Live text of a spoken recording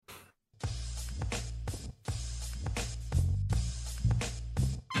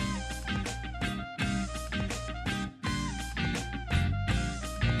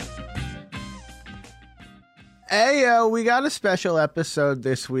Hey, we got a special episode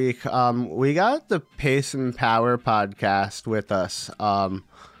this week. We got the Pace and Power podcast with us.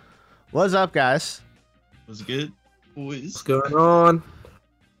 What's up, guys? What's good, boys? What's going on?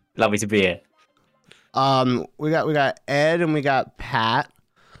 Lovely to be here. We got Ed and we got Pat.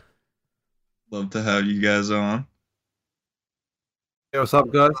 Love to have you guys on. Hey, what's up,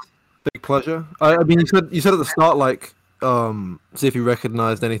 guys? Big pleasure. I mean, you said at the start, like, see if you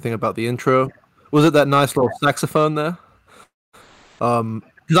recognized anything about the intro. Was it that nice little saxophone there?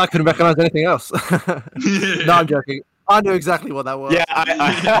 Because I couldn't recognize anything else. No, I'm joking. I knew exactly what that was. Yeah,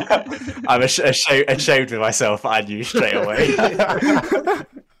 I'm ashamed of myself. I knew straight away. I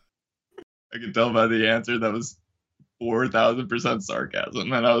could tell by the answer that was 4,000%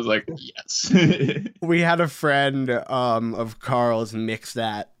 sarcasm, and I was like, yes. We had a friend of Karl's mix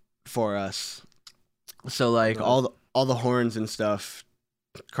that for us. So like all the horns and stuff,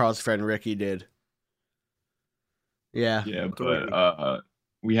 Karl's friend Ricky did. Yeah. Yeah, but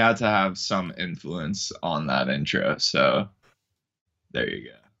we had to have some influence on that intro, so there you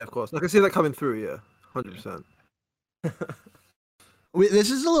go. Of course. I can see that coming through, yeah. 100%. This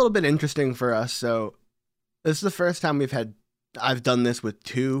is a little bit interesting for us. So this is the first time I've done this with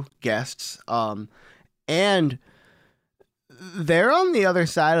two guests. And they're on the other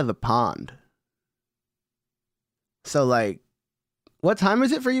side of the pond. So like, what time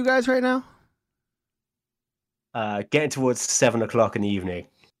is it for you guys right now? Getting towards 7 o'clock in the evening.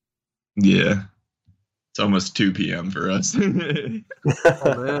 Yeah. It's almost 2 p.m. for us.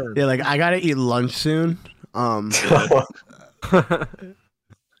 Oh, man. Yeah, like I gotta eat lunch soon.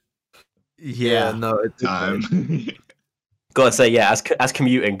 Yeah, no, it's Time. Gotta say, yeah, as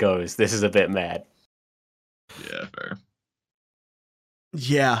commuting goes, this is a bit mad. Yeah, fair.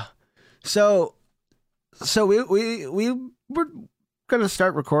 yeah. So we were gonna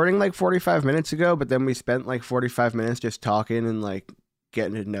start recording like 45 minutes ago, but then we spent like 45 minutes just talking and like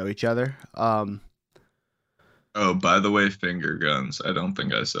getting to know each other. Oh, by the way, finger guns. I don't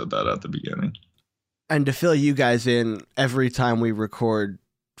think I said that at the beginning. And to fill you guys in, every time we record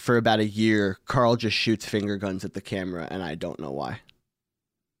for about a year, Karl just shoots finger guns at the camera, and I don't know why.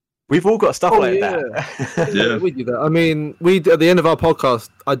 We've all got stuff like yeah. that. Yeah. We do that. I mean, at the end of our podcast,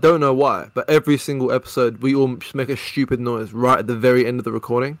 I don't know why, but every single episode, we all just make a stupid noise right at the very end of the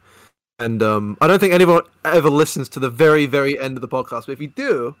recording. And I don't think anyone ever listens to the very, very end of the podcast. But if you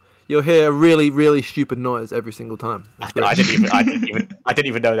do, you'll hear a really, really stupid noise every single time. I didn't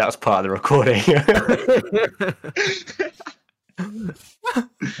even know that was part of the recording.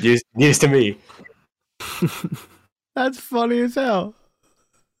 News to me. That's funny as hell.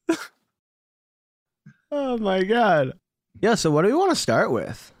 Oh my god. Yeah, so what do we want to start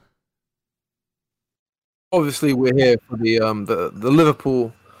with? Obviously, we're here for the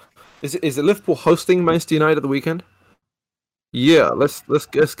Liverpool. Is it Liverpool hosting Manchester United at the weekend? Yeah, let's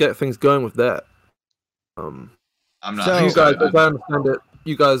get things going with that. I'm not So- You guys, excited. as I understand it,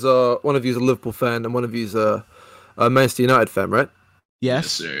 you guys are one of you's a Liverpool fan and one of you's a Manchester United fan, right?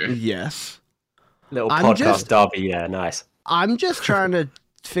 Yes. Yes, sir. Yes. Little I'm podcast just- derby, yeah, nice. I'm just trying to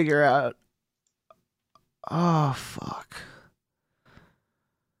figure out. Oh, fuck.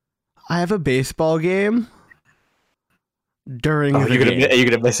 I have a baseball game during Oh, the are game. you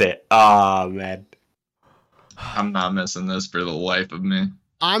gonna miss it? Oh man. I'm not missing this for the life of me.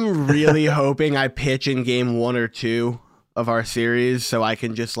 I'm really hoping I pitch in game 1 or 2 of our series so I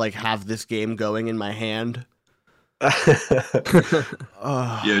can just like have this game going in my hand. Ugh.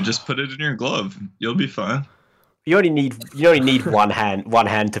 Yeah, just put it in your glove. You'll be fine. You only need one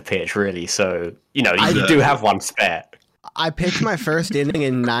hand to pitch, really. So you know you do have one spare. I pitched my first inning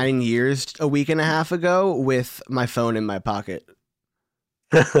in 9 years a week and a half ago with my phone in my pocket.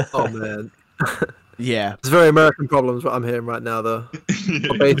 Oh man, Yeah. it's very American problems. What I'm hearing right now, though.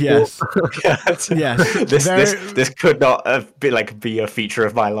 Baseball. Yes. Yes. This could not have be a feature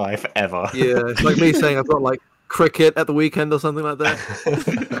of my life ever. Yeah, it's like me saying I've got like cricket at the weekend or something like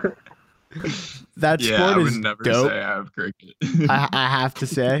that. That Yeah, sport I would is never dope. say I have cricket. I have to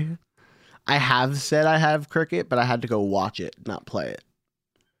say, I have said I have cricket, but I had to go watch it, not play it.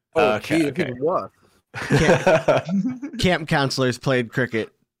 Oh, Okay, gee, okay. even worse. Camp counselors played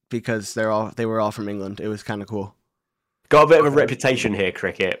cricket because they were all from England. It was kind of cool. Got a bit of a reputation here,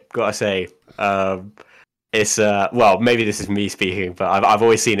 cricket. Gotta say, it's well, maybe this is me speaking, but I've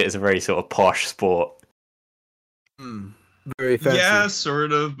always seen it as a very sort of posh sport. Very fancy. Yeah,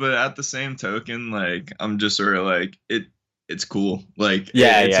 sort of, but at the same token, like I'm just sort of like it's cool. Like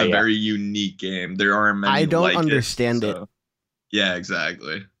it's a very unique game. There aren't many. I don't like understand it. so- Yeah,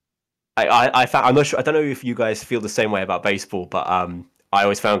 exactly. I found, I'm not sure. I don't know if you guys feel the same way about baseball, but I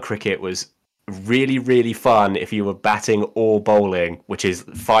always found cricket was really, really fun if you were batting or bowling, which is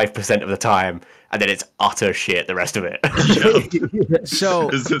 5% of the time, and then it's utter shit the rest of it. So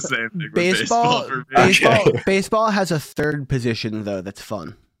it's the same thing with baseball for me. Baseball has a third position though that's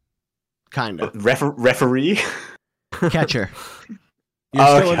fun. Kind of. Referee? Catcher.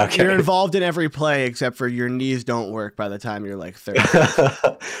 You're involved in every play except for your knees don't work by the time you're like 30.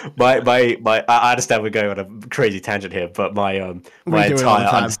 I understand we're going on a crazy tangent here, but my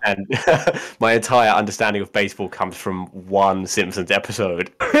entire understanding of baseball comes from one Simpsons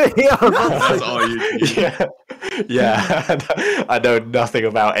episode. That's all you need. Yeah. I know nothing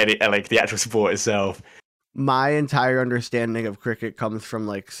about the actual sport itself. My entire understanding of cricket comes from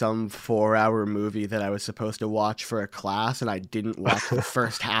like some 4-hour movie that I was supposed to watch for a class, and I didn't watch the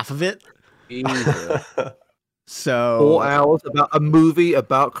first half of it. So 4 hours about a movie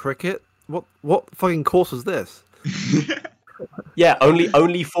about cricket? What fucking course was this? Yeah,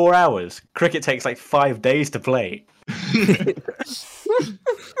 only 4 hours. Cricket takes like 5 days to play.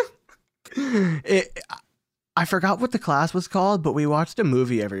 I forgot what the class was called, but we watched a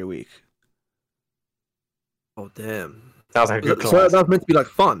movie every week. Oh damn! That was like a good class. So that was meant to be like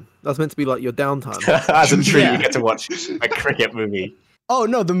fun. That was meant to be like your downtime. As a treat, you get to watch a cricket movie. Oh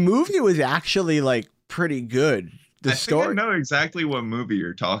no, the movie was actually like pretty good. The story. Think I know exactly what movie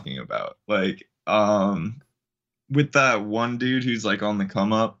you're talking about. Like, with that one dude who's like on the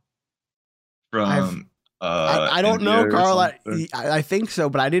come up from. I don't know, Karl. I think so,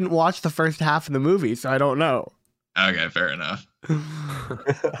 but I didn't watch the first half of the movie, so I don't know. Okay, fair enough.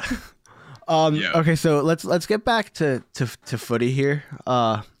 Okay, so let's get back to footy here.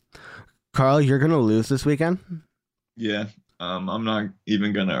 Karl, you're gonna lose this weekend. Yeah. I'm not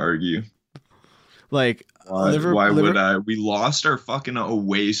even gonna argue. Like, why would I? We lost our fucking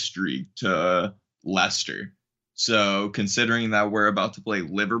away streak to Leicester. So considering that we're about to play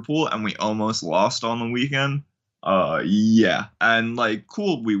Liverpool and we almost lost on the weekend, yeah. And like,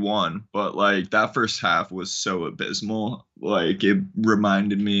 cool, we won, but like that first half was so abysmal. Like, it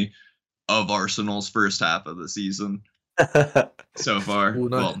reminded me of Arsenal's first half of the season so far. Ooh,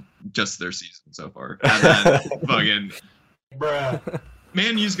 nice. Well, just their season so far. And then fucking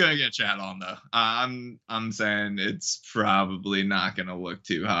Man U's gonna get chat on though. I'm saying it's probably not gonna look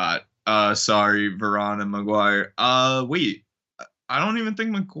too hot. Sorry, Varane and Maguire. Wait, I don't even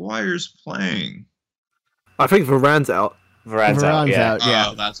think Maguire's playing. I think Varane's out. Varane's out, yeah.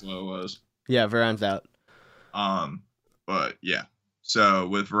 Yeah. That's what it was. Yeah, Varane's out. But yeah. So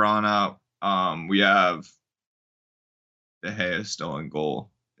with Varane out, we have De Gea still in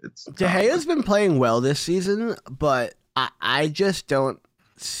goal. De Gea's been playing well this season, but I just don't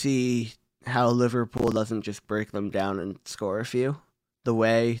see how Liverpool doesn't just break them down and score a few the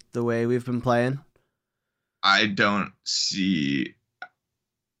way we've been playing. I don't see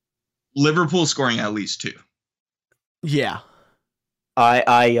Liverpool scoring at least 2. Yeah.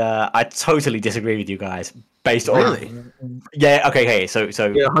 I totally disagree with you guys. Based on really? Yeah, okay, so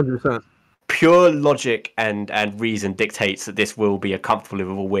yeah, 100%. Pure logic and reason dictates that this will be a comfortable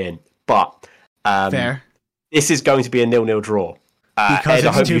Liverpool win. But fair. This is going to be a 0-0 draw. Because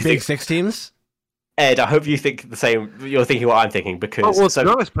it's 2 Big Six teams? Ed, I hope you think the same. You're thinking what I'm thinking, because... to be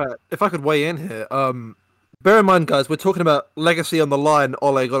honest, Pat, if I could weigh in here, bear in mind, guys, we're talking about legacy on the line,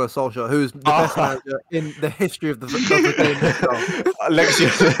 Ole Gunnar Solskjaer, who's the best manager in the history of the game itself. Legacy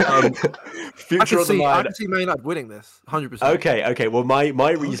future on the line. I can see Man United winning this, 100%. Okay. Well,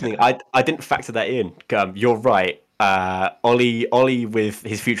 my reasoning, I didn't factor that in. You're right. Ollie with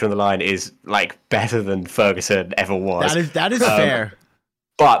his future on the line is like better than Ferguson ever was. That is fair.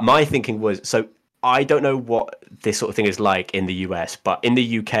 But my thinking was, so I don't know what this sort of thing is like in the US, but in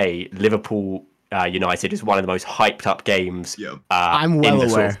the UK, Liverpool United is one of the most hyped up games. Yep. I'm well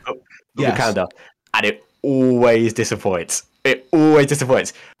aware. Yes. Canada, and it always disappoints. It's always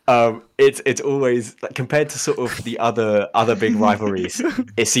like, compared to sort of the other big rivalries,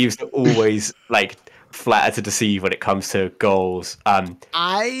 it seems to always like flatter to deceive when it comes to goals.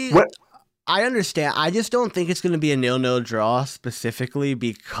 I understand. I just don't think it's going to be a 0-0 draw specifically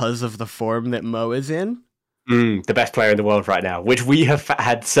because of the form that Mo is in. The best player in the world right now, which we have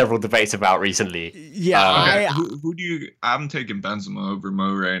had several debates about recently. Yeah, who do you? I'm taking Benzema over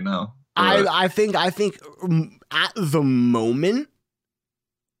Mo right now. I think at the moment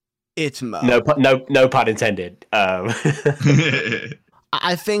it's Mo. No pun intended. I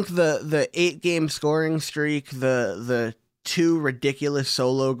think the 8-game scoring streak, the 2 ridiculous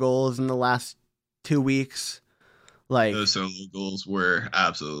solo goals in the last 2 weeks, like those solo goals were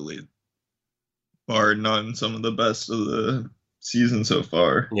absolutely, bar none, some of the best of the season so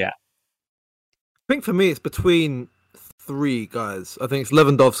far. Yeah. I think for me it's between three guys. I think it's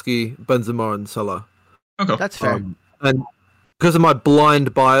Lewandowski, Benzema, and Salah. Okay. That's fair. And because of my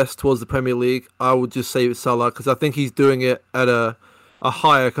blind bias towards the Premier League, I would just say it's Salah because I think he's doing it at a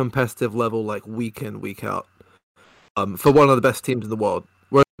higher competitive level, like week in, week out, for one of the best teams in the world.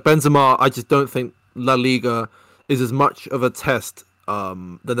 Whereas Benzema, I just don't think La Liga is as much of a test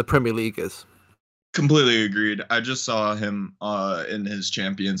than the Premier League is. Completely agreed. I just saw him in his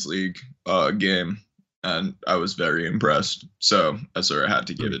Champions League game, and I was very impressed. So I sort of had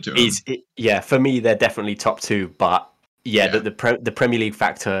to give it to him. For me, they're definitely top two, but the Premier League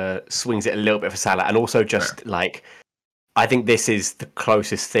factor swings it a little bit for Salah, and also just like I think this is the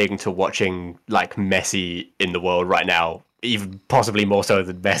closest thing to watching like Messi in the world right now, even possibly more so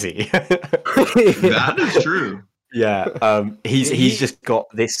than Messi. That is true. Yeah, he's just got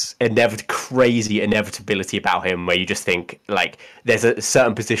this crazy inevitability about him, where you just think like there's a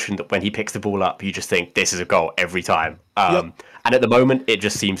certain position that when he picks the ball up, you just think this is a goal every time. And at the moment, it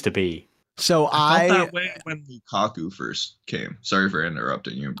just seems to be. So I felt that way when Lukaku first came. Sorry for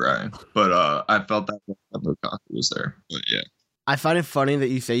interrupting you, Brian, but I felt that way when Lukaku was there. But yeah, I find it funny that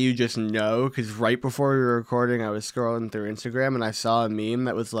you say you just know, because right before we were recording, I was scrolling through Instagram and I saw a meme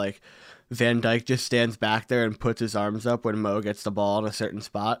that was like, Van Dijk just stands back there and puts his arms up when Mo gets the ball in a certain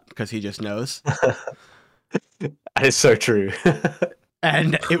spot because he just knows. That is so true.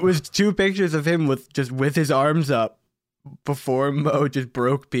 And it was two pictures of him with his arms up before Mo just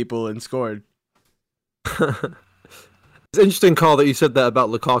broke people and scored. It's interesting, Karl, that you said that about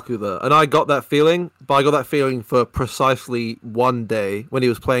Lukaku there. And I got that feeling, but I got that feeling for precisely one day when he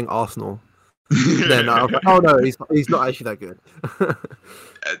was playing Arsenal. Then I was like, oh no, he's not actually that good.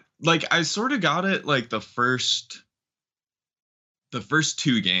 Like I sort of got it like the first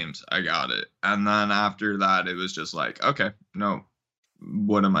two games I got it, and then after that it was just like, okay, no,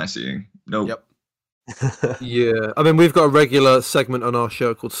 what am I seeing? Nope. Yep. Yeah, I mean we've got a regular segment on our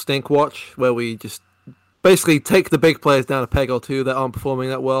show called Stink Watch where we just basically take the big players down a peg or two that aren't performing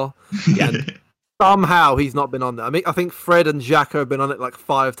that well. And somehow he's not been on there. I mean, I think Fred and Xhaka have been on it like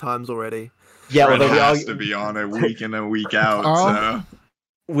 5 times already. Yeah, Fred has to be on it week in and week out. So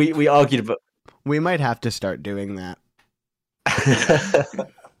we argued about. We might have to start doing that.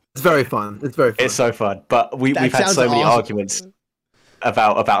 It's very fun. It's very fun. It's so fun, but we've had so many arguments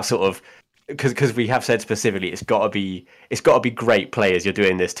about sort of because we have said specifically it's got to be great players you're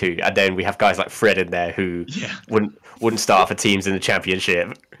doing this to, and then we have guys like Fred in there who wouldn't start for teams in the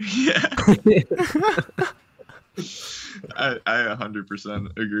Championship. Yeah. I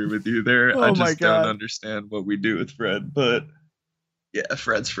 100% agree with you there. Oh I just don't understand what we do with Fred, but yeah,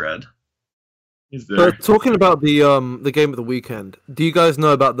 Fred's Fred. He's there. But talking about the game of the weekend, do you guys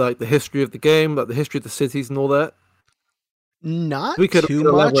know about the history of the game, like the history of the cities and all that? Not we could too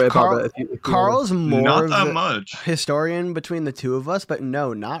much. Karl's more not that of much historian between the two of us, but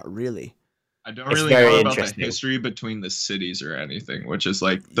no, not really. I don't really know about the history between the cities or anything, which is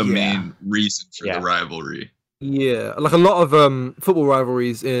like the main reason for the rivalry. Yeah, like a lot of football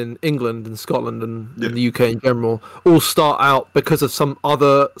rivalries in England and Scotland and in the UK in general all start out because of some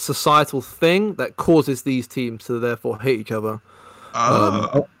other societal thing that causes these teams to therefore hate each other.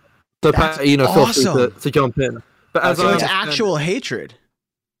 So Pat, feel free to jump in. But so it's actual hatred.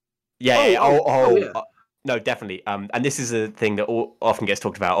 No, definitely. And this is a thing that often gets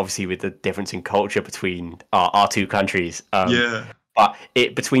talked about, obviously, with the difference in culture between our two countries. But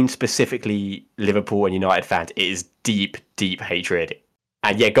between specifically Liverpool and United fans, it is deep, deep hatred.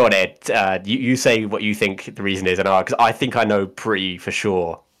 And yeah, go on, Ed. You say what you think the reason is, and because I think I know pretty for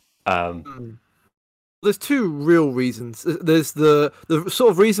sure. There's two real reasons. There's the sort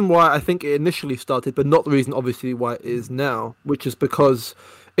of reason why I think it initially started, but not the reason, obviously, why it is now, which is because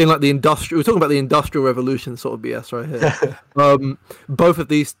in like we're talking about the Industrial Revolution sort of BS right here. Both of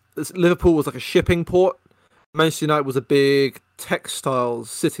these, Liverpool was like a shipping port. Manchester United was a big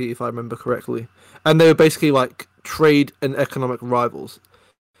textiles city, if I remember correctly, and they were basically like trade and economic rivals.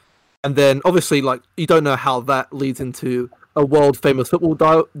 And then, obviously, like you don't know how that leads into a world famous football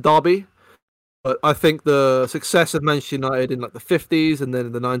derby. But I think the success of Manchester United in like the 50s and then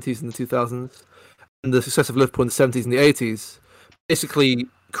in the 90s and the 2000s, and the success of Liverpool in the 70s and the 80s, basically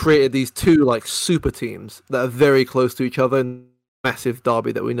created these two like super teams that are very close to each other in the massive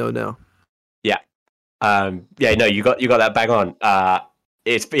derby that we know now. You got that bang on.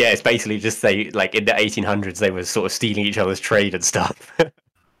 It's basically just like in the 1800s they were sort of stealing each other's trade and stuff.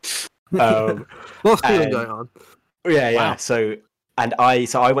 Lots of going on. Wow. So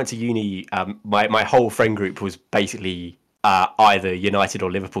I went to uni. My whole friend group was basically either United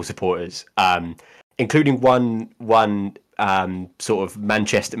or Liverpool supporters, including one sort of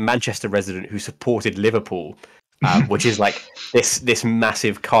Manchester resident who supported Liverpool. which is like this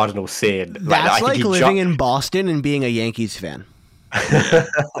massive cardinal sin. That's like living in Boston and being a Yankees fan. Yeah,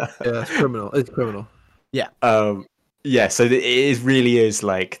 it's criminal. It's criminal. Yeah. Yeah. So it really is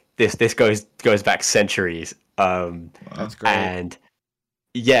like this. This goes back centuries. That's great. And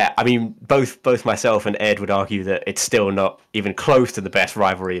yeah, I mean, both myself and Ed would argue that it's still not even close to the best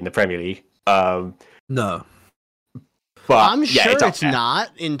rivalry in the Premier League. No. But I'm sure it's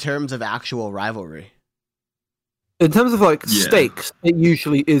not in terms of actual rivalry. In terms of like stakes, it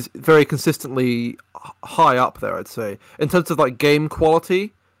usually is very consistently high up there, I'd say. In terms of like game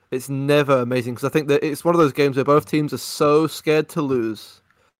quality, it's never amazing because I think that it's one of those games where both teams are so scared to lose,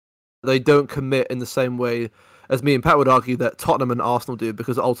 they don't commit in the same way as me and Pat would argue that Tottenham and Arsenal do,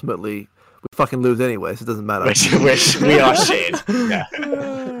 because ultimately we fucking lose anyway, so it doesn't matter. Which we are shit. Yeah.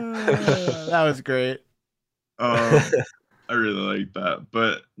 That was great. I really like that,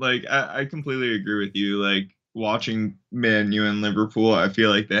 but like I completely agree with you. Like watching Man U and Liverpool, I feel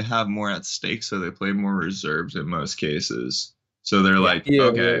like they have more at stake, so they play more reserves in most cases. So they're like,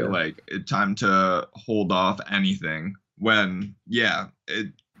 like time to hold off anything. When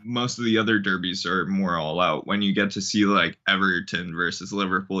most of the other derbies are more all out. When you get to see like Everton versus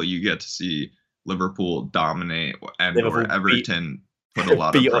Liverpool, you get to see Liverpool dominate and or Everton put a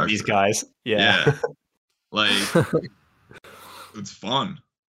lot of pressure on these guys. Yeah. Like it's fun.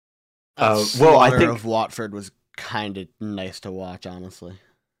 Well, I think of Watford was kind of nice to watch, honestly.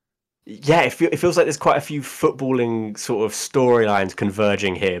 Yeah, it feels like there's quite a few footballing sort of storylines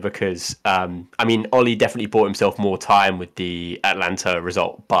converging here because, I mean, Ollie definitely bought himself more time with the Atlanta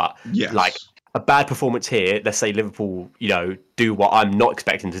result, but like a bad performance here, let's say Liverpool, do what I'm not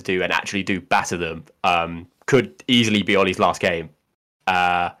expecting to do and actually do batter them, could easily be Ollie's last game.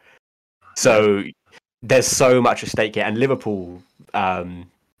 So there's so much at stake here, and Liverpool,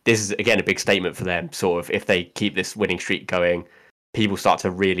 this is again a big statement for them, sort of, if they keep this winning streak going. People start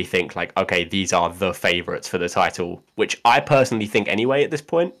to really think like, okay, these are the favourites for the title, which I personally think anyway at this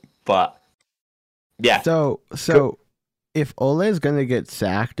point. But yeah. So if Ole is going to get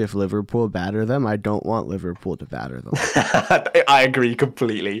sacked if Liverpool batter them, I don't want Liverpool to batter them. I agree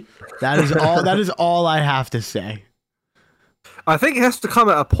completely. That is all I have to say. I think it has to come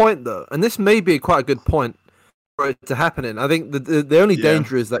at a point though, and this may be quite a good point for it to happen in. I think the only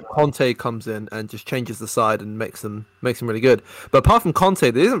danger is that Conte comes in and just changes the side and makes them really good. But apart from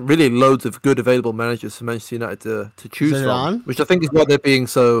Conte, there isn't really loads of good available managers for Manchester United to choose from, which I think is why they're being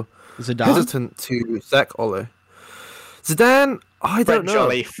so hesitant to sack Ole. Zidane, I don't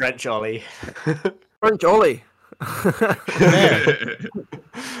know. French Ollie. French Ollie.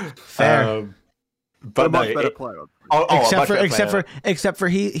 Fair. But a much better player. Except for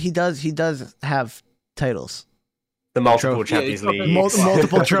he does have titles. The multiple Champions League,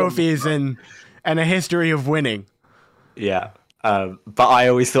 multiple trophies, and a history of winning. Yeah, but I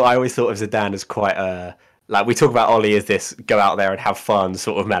always thought of Zidane as quite like we talk about Ollie as this go out there and have fun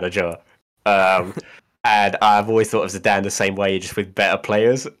sort of manager, and I've always thought of Zidane the same way, just with better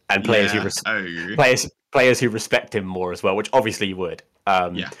players and players who respect him more as well, which obviously you would.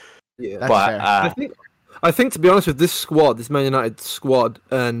 That's but fair. I think, to be honest with this squad, this Man United squad,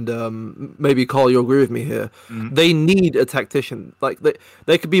 and maybe Karl, you'll agree with me here, they need a tactician. Like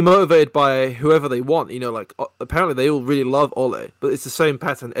they could be motivated by whoever they want. Like apparently they all really love Ole, but it's the same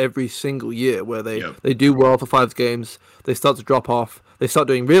pattern every single year where they do well for 5 games, they start to drop off, they start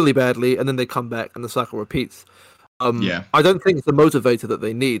doing really badly, and then they come back, and the cycle repeats. I don't think it's the motivator that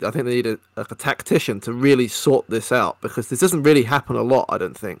they need. I think they need a tactician to really sort this out, because this doesn't really happen a lot, I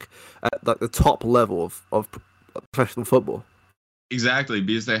don't think, at like the top level of professional football. Exactly,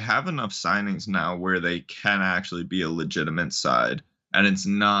 because they have enough signings now where they can actually be a legitimate side, and it's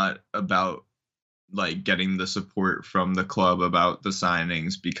not about like getting the support from the club about the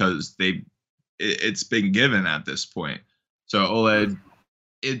signings, because it's been given at this point. So Ole,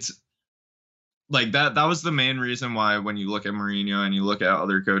 it's like that was the main reason why, when you look at Mourinho and you look at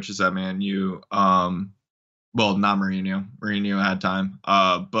other coaches at Man U, well, not Mourinho. Mourinho had time.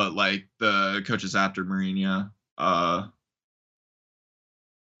 But like the coaches after Mourinho, was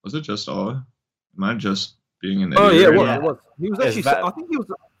it just Ole? Am I just being an idiot? Oh yeah, it was. He was actually. I think he was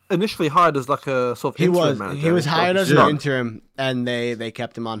initially hired as like a sort of interim manager. He was hired as an interim, and they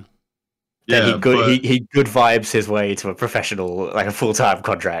kept him on. Yeah, he good vibes his way to a professional, like a full-time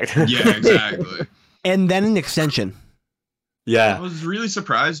contract. Yeah, exactly. And then an extension. Yeah. I was really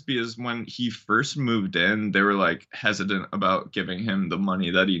surprised because when he first moved in, they were like hesitant about giving him the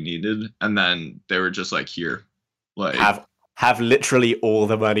money that he needed, and then they were just like, here, like have literally all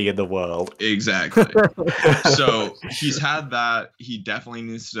the money in the world. Exactly. So he's had that. He definitely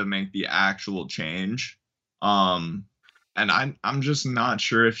needs to make the actual change. And I'm just not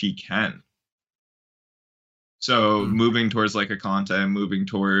sure if he can. So moving towards like a Conte, moving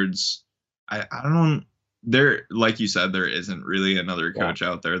towards I don't there, like you said, there isn't really another coach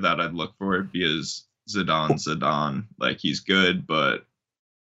out there that I'd look for, because Zidane, like he's good, but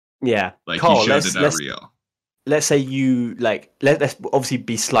like Karl, he showed it at Real. Let's say you like let's obviously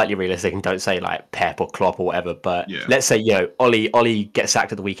be slightly realistic and don't say like Pep or Klopp or whatever, but let's say Ollie gets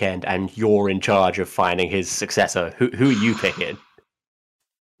sacked at the weekend and you're in charge of finding his successor. Who are you picking?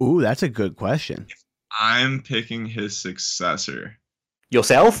 Ooh, that's a good question. I'm picking his successor.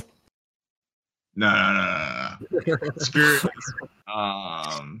 Yourself? No. Spirit.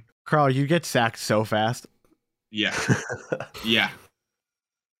 Karl, you get sacked so fast. Yeah.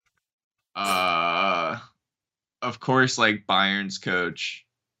 Of course, like Bayern's coach.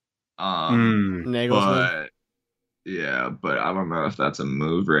 Nagelsmann. But I don't know if that's a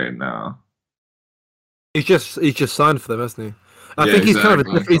move right now. He's just signed for them, hasn't he? I think he's kind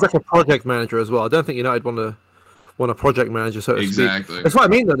of he's like a project manager as well. I don't think United want a project manager, so to speak. That's what I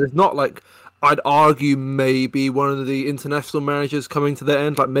mean, though. There's not like, I'd argue maybe one of the international managers coming to their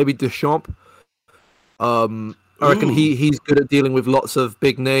end, like maybe Deschamps. I reckon he's good at dealing with lots of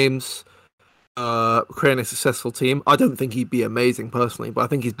big names, creating a successful team. I don't think he'd be amazing personally, but I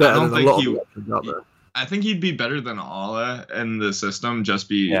think he's better than a lot of options out there. I think he'd be better than Ole in the system, just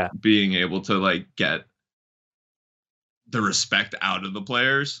being able to like get the respect out of the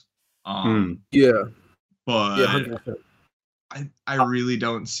players. But I really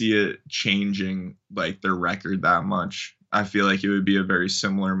don't see it changing like their record that much. I feel like it would be a very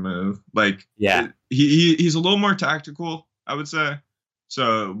similar move. Like, he's a little more tactical, I would say.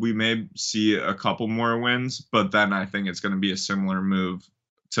 So we may see a couple more wins, but then I think it's going to be a similar move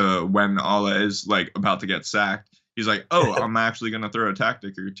to when Ole is like about to get sacked. He's like, oh, I'm actually going to throw a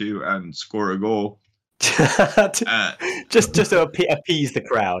tactic or two and score a goal. just to appease the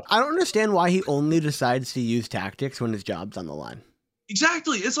crowd. I don't understand why he only decides to use tactics when his job's on the line.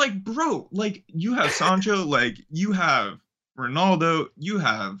 Exactly. It's like, bro, like you have Sancho, like you have Ronaldo, you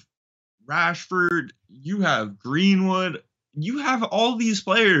have Rashford, you have Greenwood, you have all these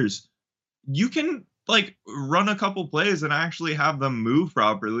players. You can like run a couple plays and actually have them move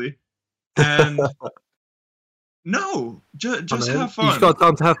properly. And just have fun. You just got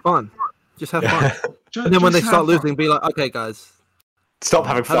time to have fun. Just have fun. And then when they start losing, be like, okay, guys. Stop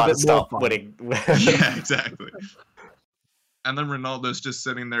having fun. Stop winning. Yeah, exactly. And then Ronaldo's just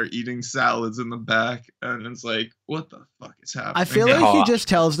sitting there eating salads in the back. And it's like, what the fuck is happening? I feel like he just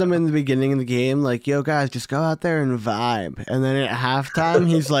tells them in the beginning of the game, like, yo, guys, just go out there and vibe. And then at halftime,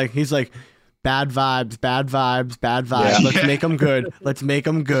 he's like, bad vibes. Yeah. Let's make them good. Let's make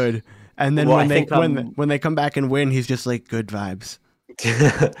them good. And then when they come back and win, he's just like, good vibes.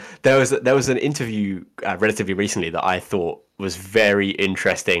 There was an interview relatively recently that I thought was very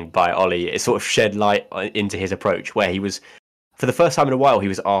interesting by Ollie. It sort of shed light into his approach, where he was, for the first time in a while, he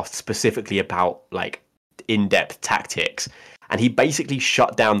was asked specifically about like in-depth tactics, and he basically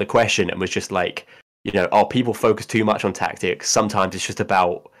shut down the question and was just like, people focus too much on tactics. Sometimes it's just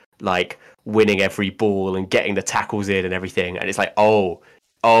about like winning every ball and getting the tackles in and everything. And it's like, oh,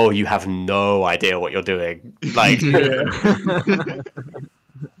 you have no idea what you're doing. Like,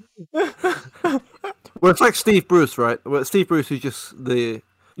 well, it's like Steve Bruce, right? Well, Steve Bruce is just the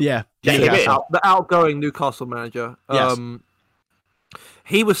outgoing Newcastle manager. Yes.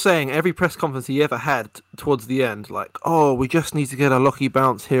 He was saying every press conference he ever had towards the end, like, oh, we just need to get a lucky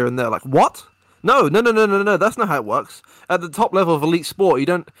bounce here and there. Like, what? No. That's not how it works. At the top level of elite sport, you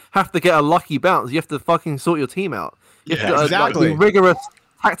don't have to get a lucky bounce. You have to fucking sort your team out. You have to, exactly. Like, rigorous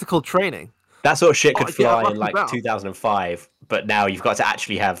tactical training. That sort of shit could fly in like 2005, but now you've got to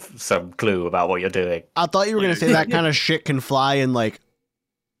actually have some clue about what you're doing. I thought you were going to say that kind of shit can fly in like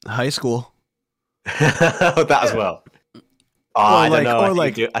high school. That as well. I don't know.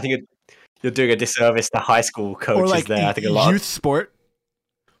 I think you're doing a disservice to high school coaches like there. I think a lot youth sport.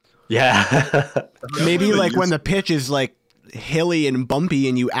 Yeah. Maybe like when the pitch is like hilly and bumpy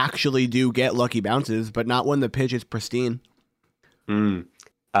and you actually do get lucky bounces, but not when the pitch is pristine. Well,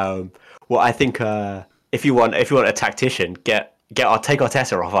 I think if you want a tactician, take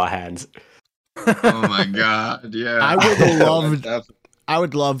Arteta off our hands. Oh my god, yeah. I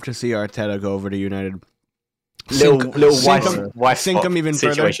would love to see Arteta go over to United. Sink him even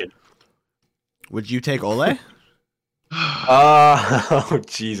situation. Further. Would you take Ole? Oh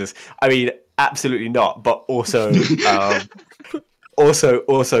Jesus! I mean, absolutely not. But also,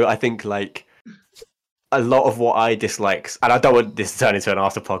 also, I think like a lot of what I dislike, and I don't want this to turn into an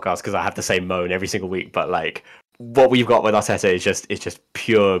after podcast because I have the same moan every single week. But like what we've got with Arteta is just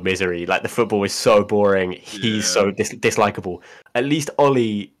pure misery. Like the football is so boring. He's so dislikable. At least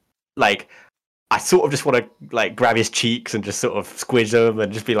Ollie, like, I sort of just want to like grab his cheeks and just sort of squish them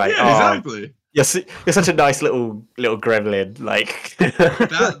and just be like, exactly. You're such a nice little gremlin. Like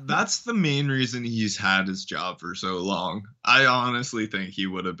that's the main reason he's had his job for so long. I honestly think he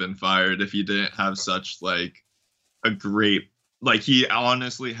would have been fired if he didn't have such like a great, like, he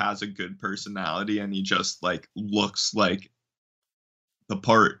honestly has a good personality and he just like looks like the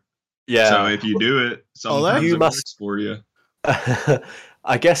part. Yeah. So if you do it, sometimes it works for you.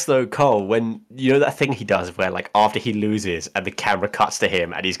 I guess though, Karl, when you know that thing he does where like after he loses and the camera cuts to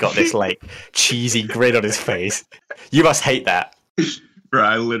him and he's got this like cheesy grin on his face, you must hate that. Bro,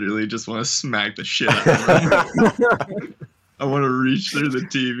 I literally just want to smack the shit out of him. I want to reach through the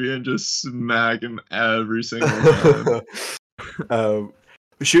TV and just smack him every single time.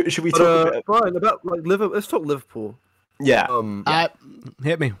 Should we talk Brian, about like Liverpool? Let's talk Liverpool. Yeah.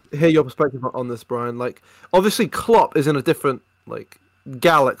 Hit me. Hear your perspective on this, Brian. Like, obviously, Klopp is in a different like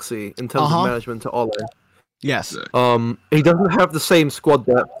galaxy in terms of management to Ole. Yes. He doesn't have the same squad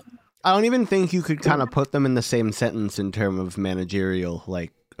depth. I don't even think you could kind of put them in the same sentence in terms of managerial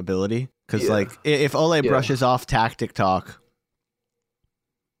like ability, because like if Ole brushes off tactic talk,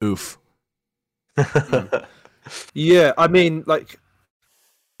 oof. Yeah, I mean, like,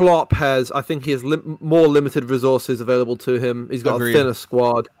 Klopp has, I think he has more limited resources available to him. He's got a thinner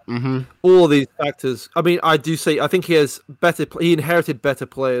squad. Mm-hmm. All of these factors. I mean, I do say, I think he has he inherited better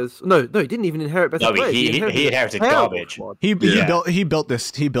players. No, he didn't even inherit better players. He inherited garbage. He built the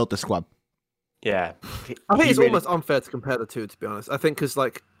squad. Yeah. I think it's almost unfair to compare the two, to be honest. I think because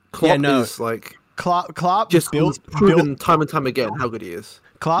like Klopp is like Klopp just proven time and time again how good he is.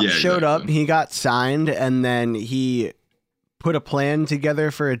 Klopp showed up, he got signed, and then he put a plan together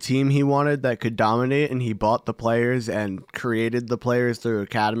for a team he wanted that could dominate, and he bought the players and created the players through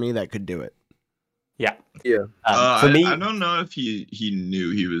academy that could do it. Yeah. Yeah. For me, I don't know if he knew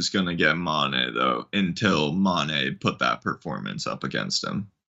he was going to get Mane, though, until Mane put that performance up against him.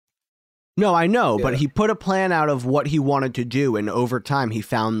 No, I know, but he put a plan out of what he wanted to do, and over time he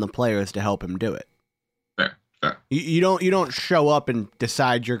found the players to help him do it. Fair. You don't show up and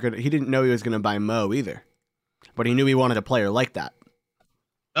decide you're gonna. He didn't know he was gonna buy Mo either, but he knew he wanted a player like that.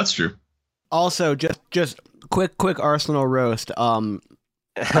 That's true. Also, just quick Arsenal roast.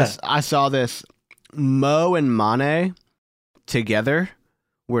 I saw this. Mo and Mane together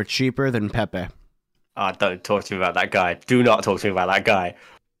were cheaper than Pepe. Don't talk to me about that guy. Do not talk to me about that guy.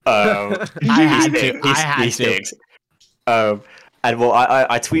 I had to. And well,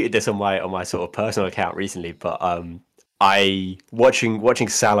 I tweeted this on my sort of personal account recently, but I watching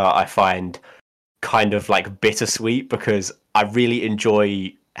Salah I find kind of like bittersweet because I really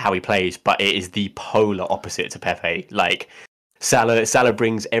enjoy how he plays, but it is the polar opposite to Pepe. Like Salah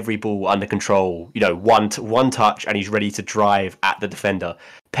brings every ball under control, you know, one touch and he's ready to drive at the defender.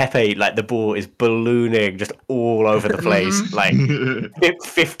 Pepe, like, the ball is ballooning just all over the place. Like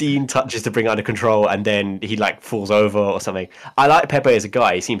 15 touches to bring under control and then he like falls over or something. I like Pepe as a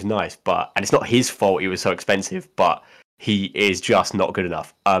guy, he seems nice, and it's not his fault he was so expensive, but he is just not good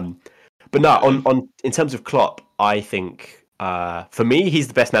enough. But no, on in terms of Klopp, I think for me he's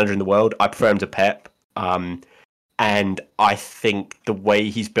the best manager in the world. I prefer him to Pep. And I think the way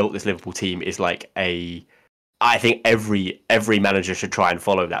he's built this Liverpool team is like I think every manager should try and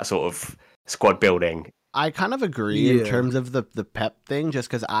follow that sort of squad building. I kind of agree in terms of the Pep thing, just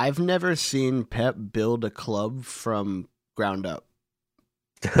because I've never seen Pep build a club from ground up.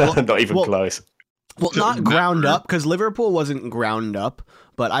 Well, not even close. Well, not ground up, because Liverpool wasn't ground up,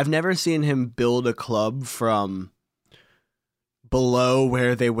 but I've never seen him build a club from below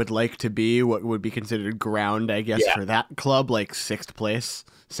where they would like to be, what would be considered ground, I guess, for that club, like 6th place,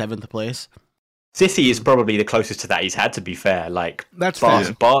 7th place. City is probably the closest to that he's had, to be fair. Like, that's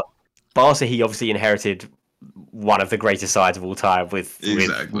fair. Barca, he obviously inherited one of the greatest sides of all time with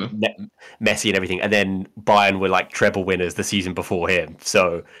Messi and everything, and then Bayern were like treble winners the season before him.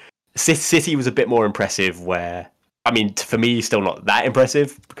 So City was a bit more impressive, where, I mean, for me, still not that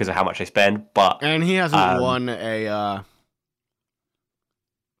impressive because of how much they spend, and he hasn't won a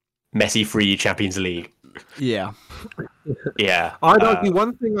Messi-free Champions League. Yeah. I'd argue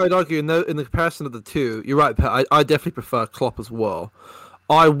one thing. I'd argue in the comparison of the two. You're right, Pat. I definitely prefer Klopp as well.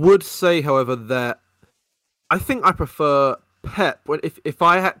 I would say, however, that I think I prefer Pep. If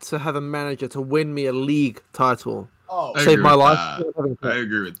I had to have a manager to win me a league title, save my life, I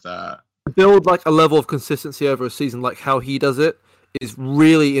agree with that. Build like a level of consistency over a season, like how he does it, is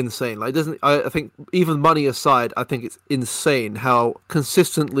really insane. Like, I think even money aside, I think it's insane how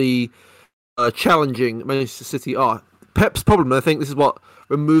consistently challenging Manchester City are. Pep's problem, and I think this is what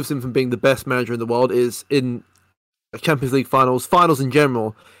removes him from being the best manager in the world, is in Champions League finals in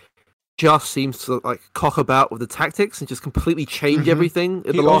general, just seems to like cock about with the tactics and just completely change everything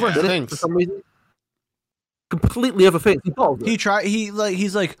in the last minute for some reason. Completely overthinks.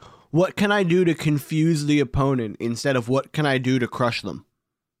 He's like, what can I do to confuse the opponent instead of what can I do to crush them?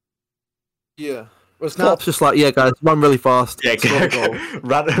 Yeah. It's not just like, yeah, guys, run really fast. Yeah,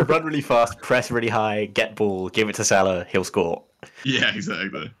 run really fast, press really high, get ball, give it to Salah, he'll score. Yeah,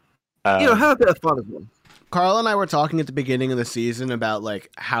 exactly. Have a bit of fun as well. Karl and I were talking at the beginning of the season about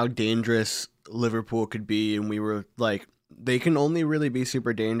like how dangerous Liverpool could be, and we were like, they can only really be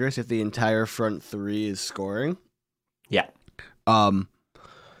super dangerous if the entire front three is scoring. Yeah.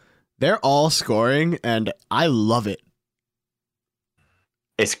 They're all scoring, and I love it.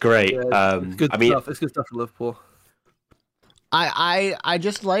 It's great. Yeah, it's good stuff. It's good stuff for Liverpool. I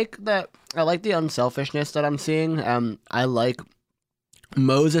just like that. I like the unselfishness that I'm seeing. I like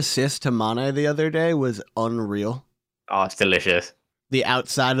Mo's assist to Mane the other day was unreal. Oh, it's delicious. The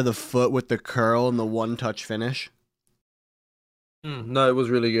outside of the foot with the curl and the one-touch finish. No, it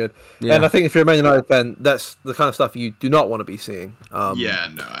was really good. Yeah. And I think if you're a Man United fan, that's the kind of stuff you do not want to be seeing. I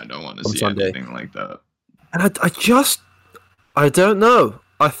don't want to see Sunday. Anything like that. And I don't know.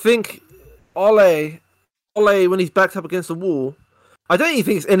 I think Ole, when he's backed up against the wall, I don't even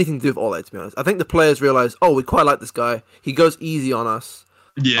think it's anything to do with Ole, to be honest. I think the players realise, we quite like this guy. He goes easy on us.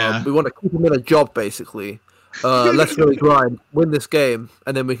 Yeah. We want to keep him in a job, basically. Let's really grind, win this game,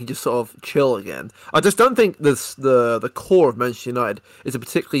 and then we can just sort of chill again. I just don't think the core of Manchester United is a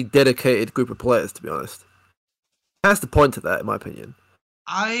particularly dedicated group of players, to be honest. That's the point of that, in my opinion.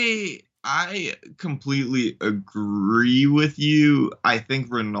 I completely agree with you. I think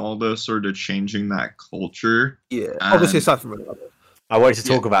Ronaldo sort of changing that culture. Yeah, obviously aside from Ronaldo. I wanted to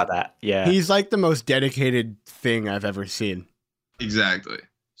talk about that. Yeah, he's like the most dedicated thing I've ever seen. Exactly.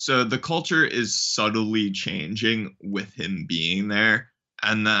 So the culture is subtly changing with him being there,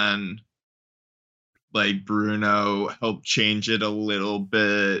 and then like Bruno helped change it a little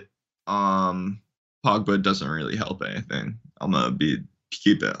bit. Pogba doesn't really help anything. I'm gonna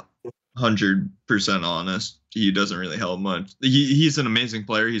keep it 100% honest. He doesn't really help much. He's an amazing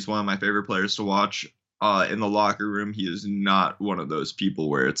player. He's one of my favorite players to watch. In the locker room, he is not one of those people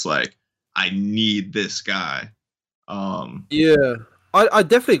where it's like, I need this guy. Yeah, I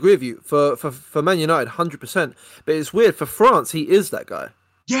definitely agree with you. For Man United, 100%. But it's weird. For France, he is that guy.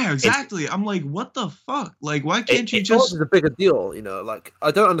 Yeah, exactly. I'm like, what the fuck? Like, why can't you just... It's a bigger deal, you know? Like,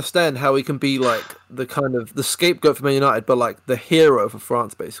 I don't understand how he can be, like, the scapegoat for Man United, but, like, the hero for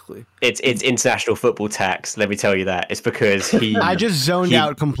France, basically. It's international football tax, let me tell you that. It's because he... I just zoned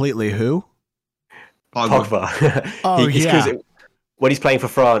out completely. Who? Pogba. When he's playing for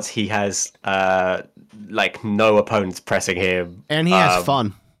France, he has, like, no opponents pressing him. And he has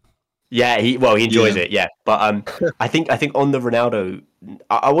fun. Yeah, he enjoys it, yeah. But I think on the Ronaldo...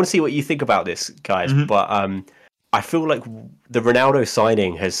 I want to see what you think about this, guys. Mm-hmm. But I feel like the Ronaldo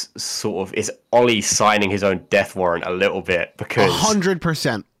signing is Ollie signing his own death warrant a little bit because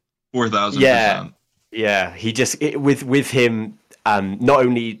 100%, 4,000%. Yeah. He just with him, not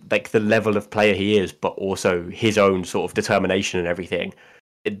only like the level of player he is, but also his own sort of determination and everything.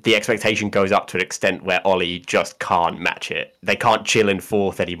 The expectation goes up to an extent where Ollie just can't match it. They can't chill in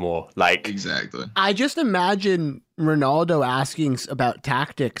fourth anymore. Like exactly. I just imagine Ronaldo asking about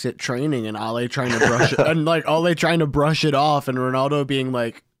tactics at training and Ollie trying to brush it, and like Ollie trying to brush it off, and Ronaldo being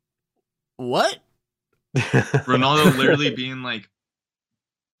like, "What?" Ronaldo literally being like,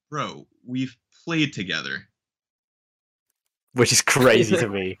 "Bro, we've played together," which is crazy to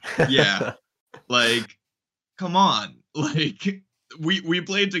me. Yeah, like, come on, like. We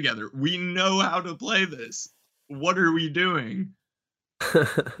played together. We know how to play this. What are we doing?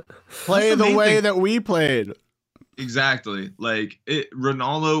 Play the way that we played. Exactly. Like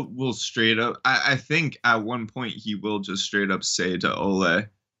Ronaldo will straight up. I think at one point he will just straight up say to Ole,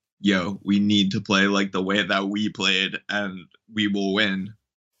 "Yo, we need to play like the way that we played, and we will win."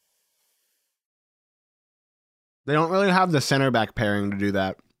 They don't really have the center back pairing to do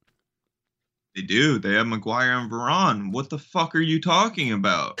that. They do. They have Maguire and Varane. What the fuck are you talking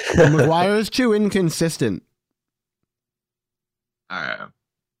about? Maguire is too inconsistent. All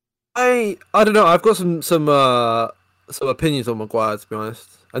right. I don't know. I've got some opinions on Maguire, to be honest,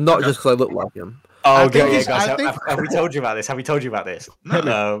 and not just because I look like him. Oh, okay, guys. Have we told you about this?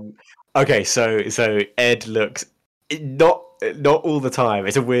 No. Okay, so Ed looks not all the time.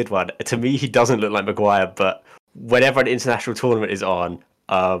 It's a weird one. To me, he doesn't look like Maguire, but whenever an international tournament is on,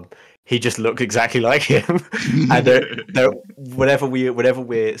 he just looked exactly like him. And whenever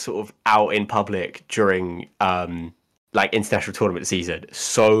we're sort of out in public during like international tournament season,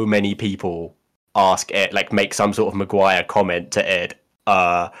 so many people ask Ed, like make some sort of Maguire comment to Ed.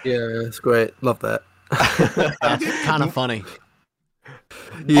 Yeah, it's great. Love that. That's kind of funny.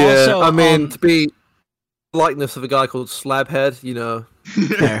 Yeah, Also, I mean, to be likeness of a guy called Slabhead, you know,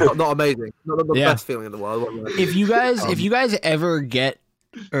 not amazing. Not the best feeling in the world. If you guys ever get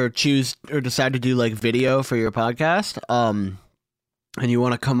or choose or decide to do like video for your podcast, and you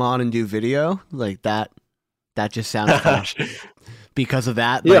want to come on and do video like that just sounds fun. Because of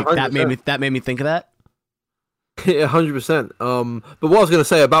that, like 100%. that made me think of that. Yeah, 100%. But what I was going to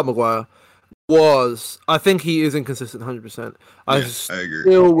say about Maguire was, I think he is inconsistent 100%. I agree.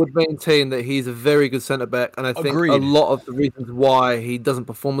 Still would maintain that he's a very good centre back, and I think Agreed. a lot of the reasons why he doesn't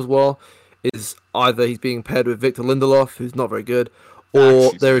perform as well is either he's being paired with Victor Lindelof, who's not very good,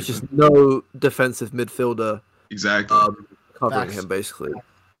 or there is just no defensive midfielder covering him, basically.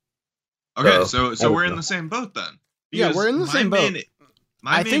 Okay, so we're in the same boat then. Yeah, we're in the same boat.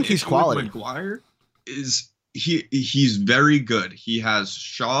 I think he's quality. Maguire is he's very good. He has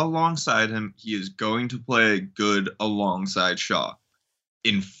Shaw alongside him. He is going to play good alongside Shaw.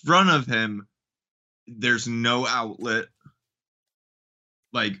 In front of him, there's no outlet.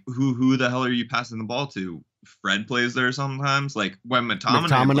 Like who the hell are you passing the ball to? Fred plays there sometimes. Like when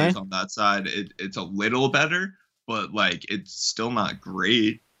McTominay plays on that side, it's a little better, but like it's still not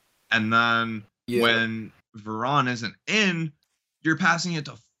great. And then when Varane isn't in, you're passing it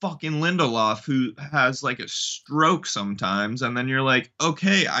to fucking Lindelof, who has like a stroke sometimes, and then you're like,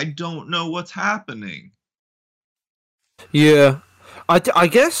 okay, I don't know what's happening. Yeah, I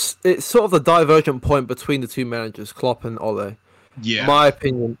guess it's sort of the divergent point between the two managers, Klopp and Ole. Yeah, my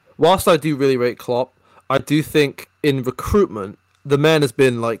opinion. Whilst I do really rate Klopp, I do think in recruitment the man has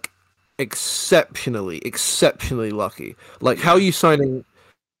been like exceptionally lucky. Like how you signed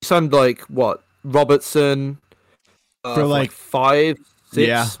like what Robertson for like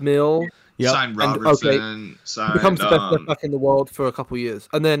 5-6 mil. Yep. Signed Robertson. He becomes the best left back in the world for a couple of years,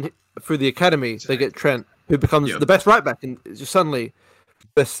 and then through the academy they get Trent, who becomes the best right back, and just suddenly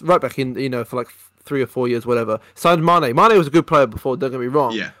best right back in for like 3 or 4 years, whatever. Signed Mane. Mane was a good player before. Don't get me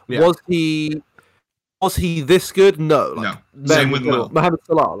wrong. Yeah. Was he this good? No. No. Same with Mohamed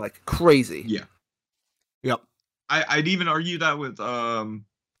Salah, like crazy. Yeah. Yep. I'd even argue that with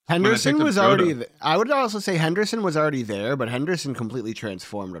Henderson was already. I would also say Henderson was already there, but Henderson completely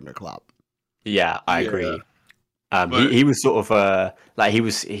transformed under Klopp. Yeah, I agree. He was sort of like he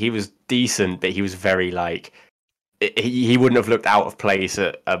was decent, but he was very like he wouldn't have looked out of place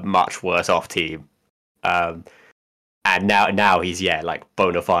at a much worse off team. And now he's like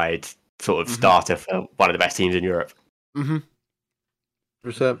bona fide sort of starter for one of the best teams in Europe. 100%.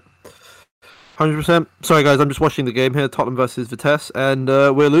 Sorry guys, I'm just watching the game here, Tottenham versus Vitesse, and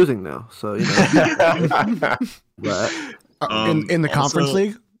we're losing now. So in the Conference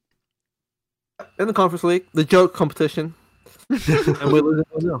League. In the Conference League, the joke competition, and we're losing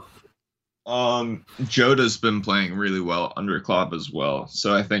now. Jota's been playing really well under Klopp as well,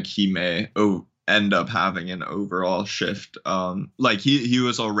 so I think he may end up having an overall shift. Like he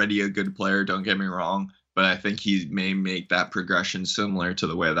was already a good player, don't get me wrong, but I think he may make that progression similar to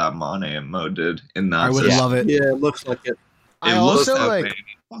the way that Mane and Mo did in that. I would love it. Yeah, it looks like it. It also like it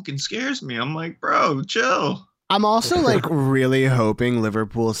fucking scares me. I'm like, bro, chill. I'm also like really hoping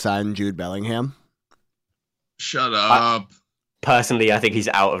Liverpool sign Jude Bellingham. Shut up. Personally, I think he's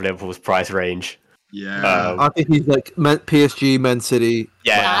out of Liverpool's price range. Yeah. I think he's like PSG, Man City.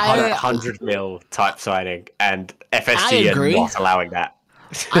 Yeah, 100 mil type signing, and FSG are not allowing that.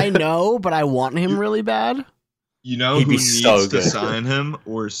 I know, but I want him really bad. You know who needs to sign him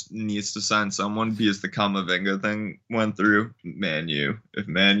or needs to sign someone because the Camavinga thing went through? Man U. If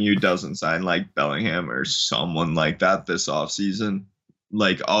Man U doesn't sign like Bellingham or someone like that this offseason,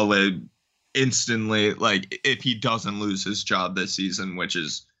 like Ole instantly, like if he doesn't lose his job this season, which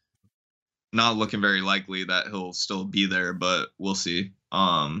is not looking very likely that he'll still be there, but we'll see.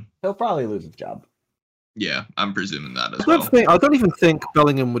 He'll probably lose his job. Yeah, I'm presuming that as well. I don't even think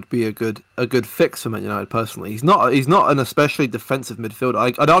Bellingham would be a good fix for Man United personally. He's not an especially defensive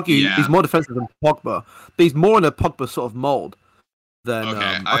midfielder. I'd argue he's more defensive than Pogba, but he's more in a Pogba sort of mold than.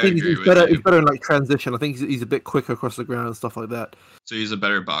 I think he's better. He's better in like transition. I think he's a bit quicker across the ground and stuff like that. So he's a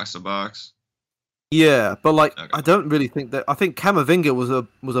better box to box. Yeah, but like I don't really think that. I think Camavinga was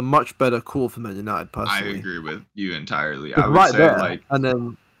a much better call for Man United personally. I agree with you entirely. I would say there, like and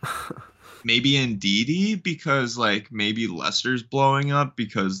then. Maybe Ndidi, because like maybe Leicester's blowing up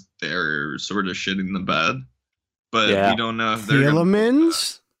because they're sort of shitting the bed, but we don't know if they're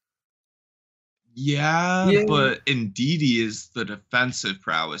Tielemans. Yeah, but Ndidi is the defensive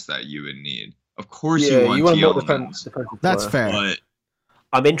prowess that you would need. Of course, you want more Tielemans. That's fair. But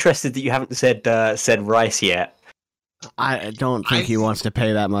I'm interested that you haven't said Rice yet. I don't think he wants to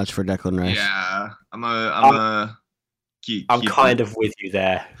pay that much for Declan Rice. Yeah, I'm kind of with you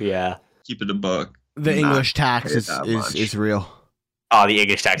there. Yeah, keep it a buck. The English tax is real. Oh, the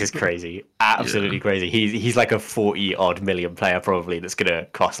English tax is crazy. Absolutely crazy. He's like a 40-odd million player probably that's going to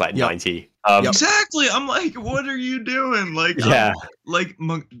cost like 90. Exactly. I'm like, what are you doing? Like,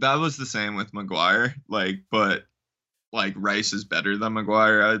 that was the same with Maguire. But Rice is better than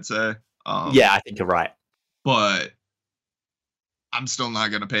Maguire, I'd say. I think you're right. But I'm still not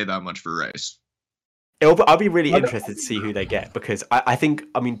going to pay that much for Rice. I'll be really interested to see who they get because I think,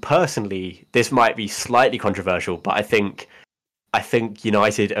 personally, this might be slightly controversial, but I think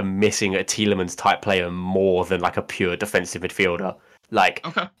United are missing a Tielemans type player more than like a pure defensive midfielder.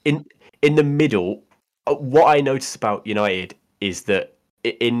 In the middle, what I noticed about United is that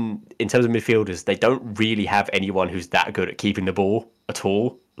in terms of midfielders, they don't really have anyone who's that good at keeping the ball at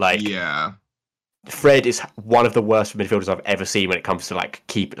all. Fred is one of the worst midfielders I've ever seen when it comes to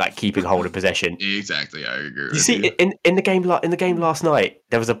keeping hold of possession. Exactly, I agree. You see, in the game last night,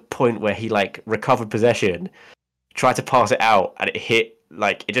 there was a point where he recovered possession, tried to pass it out, and it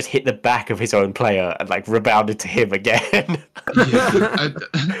just hit the back of his own player and rebounded to him again. And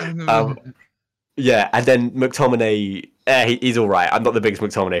then McTominay, he's all right. I'm not the biggest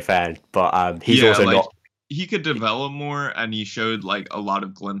McTominay fan, but he's also not. He could develop more, and he showed a lot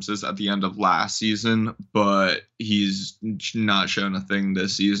of glimpses at the end of last season, but he's not shown a thing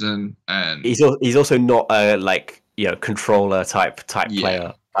this season. And he's also not a controller type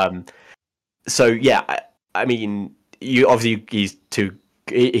player. You obviously he's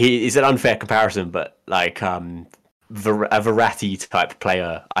an unfair comparison, but a Verratti type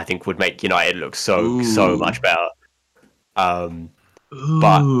player I think would make United look so much better.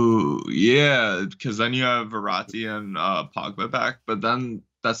 Because then you have Verratti and Pogba back, but then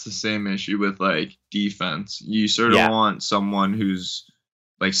that's the same issue with defense. You sort of want someone who's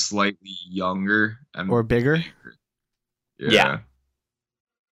slightly younger or bigger. Yeah.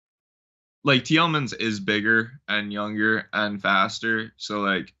 Tielemans is bigger and younger and faster,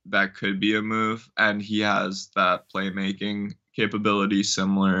 so that could be a move, and he has that playmaking capability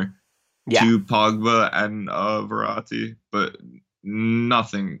similar to Pogba and Verratti, but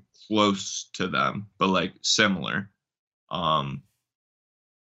nothing close to them, but similar. I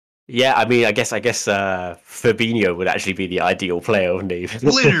guess Fabinho would actually be the ideal player, wouldn't he?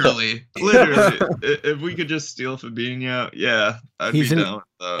 literally. If we could just steal Fabinho, I'd be down with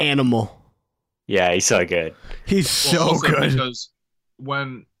that. Animal. Yeah, he's so good. He's so good. Because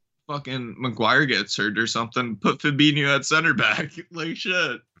when fucking Maguire gets hurt or something, put Fabinho at center back.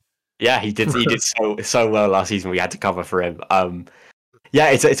 Shit. Yeah, he did so well last season. We had to cover for him.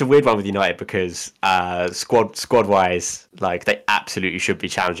 It's a weird one with United because squad wise, they absolutely should be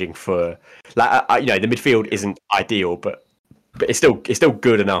challenging for the midfield isn't ideal, but it's still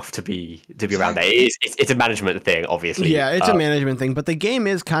good enough to be around there. It's a management thing, obviously. Yeah, it's a management thing, but the game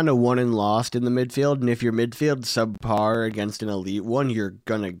is kind of won and lost in the midfield, and if your midfield subpar against an elite one, you're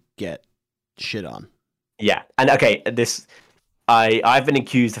gonna get shit on. Yeah, and okay, I've been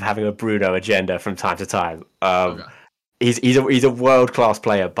accused of having a Bruno agenda from time to time. He's a world-class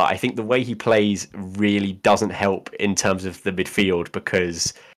player, but I think the way he plays really doesn't help in terms of the midfield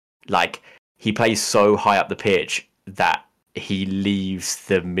because he plays so high up the pitch that he leaves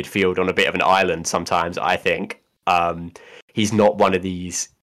the midfield on a bit of an island sometimes, I think. He's not one of these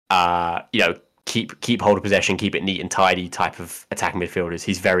keep hold of possession, keep it neat and tidy type of attacking midfielders.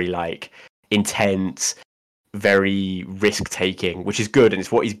 He's very intense, very risk-taking, which is good, and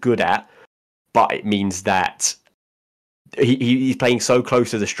it's what he's good at, but it means that he's playing so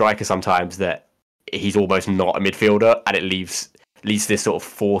close to the striker sometimes that he's almost not a midfielder, and it leads to this sort of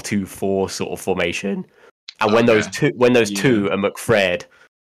 4-2-4 sort of formation. And when those two are McFred,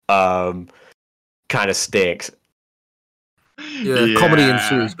 kind of stinks. Yeah, comedy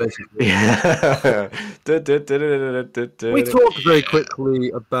ensues basically. We talked very quickly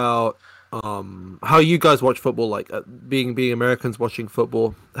about how you guys watch football, being Americans watching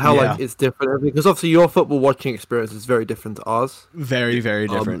football, how it's different because obviously your football watching experience is very different to ours. Very, very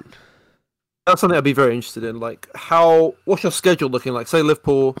different. That's something I'd be very interested in. What's your schedule looking like? Say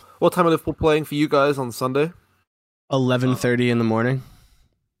Liverpool. What time are Liverpool playing for you guys on Sunday? 11:30 in the morning.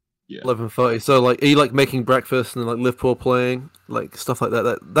 Yeah. 11:30. So are you making breakfast and Liverpool playing stuff like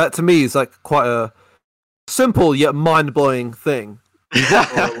that? That to me is quite a simple yet mind blowing thing.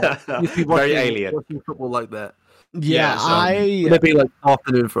 Very alien. Watching football like that. Yeah, it'd be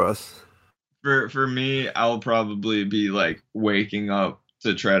afternoon for us. For me, I'll probably be like waking up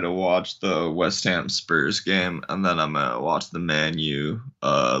to try to watch the West Ham Spurs game, and then I'm gonna watch the Man U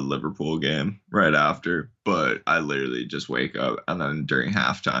Liverpool game right after. But I literally just wake up, and then during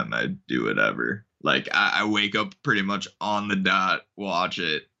halftime, I do whatever. Like I wake up pretty much on the dot, watch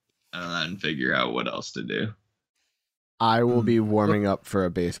it, and then figure out what else to do. I will be warming up for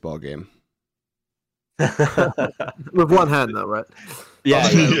a baseball game. With one hand, though, right? Yeah.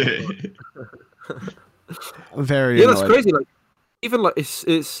 Very. Yeah, annoyed. that's crazy. Like, even like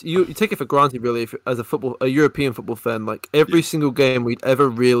it's you take it for granted, really, if, as a European football fan. Like every single game we'd ever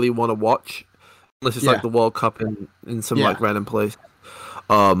really want to watch, unless it's like the World Cup in some like random place.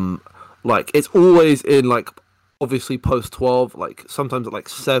 Like it's always in like obviously post 12, like sometimes at like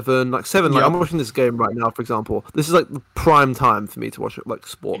 7. Like I'm watching this game right now, for example. This is like the prime time for me to watch like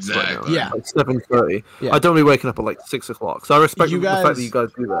sports right now. Right? Yeah, like 7:30. Yeah. I don't be waking up at like 6 o'clock. So I respect the fact that you guys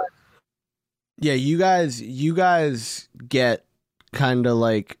do that. Yeah, you guys get kind of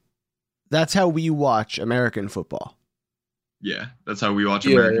like, that's how we watch American football. Yeah, that's how we watch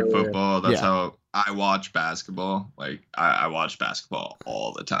American football. That's how I watch basketball. Like I watch basketball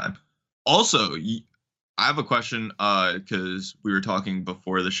all the time. Also, I have a question because we were talking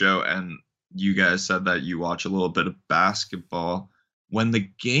before the show, and you guys said that you watch a little bit of basketball. When the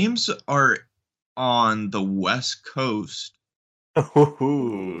games are on the West Coast,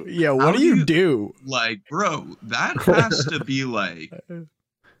 yeah, what do you do? Like, bro, that has to be like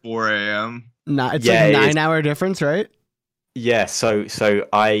 4 a.m. It's like a 9-hour difference, right? Yeah, so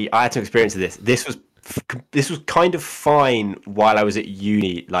I had some experience of this. This was kind of fine while I was at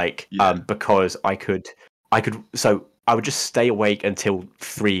uni, like because I could so I would just stay awake until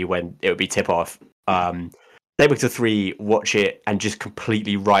 3 when it would be tip off. Stay awake till 3, watch it, and just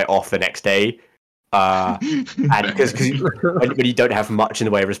completely write off the next day. And because when you don't have much in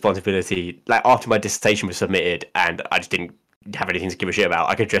the way of responsibility, like after my dissertation was submitted and I just didn't have anything to give a shit about,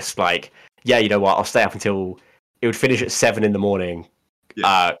 I could just like, yeah, you know what, I'll stay up until it would finish at 7 in the morning.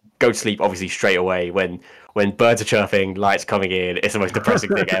 Go to sleep obviously straight away when birds are chirping, lights coming in. It's the most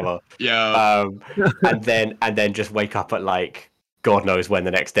depressing thing ever. Yeah. And then just wake up at like God knows when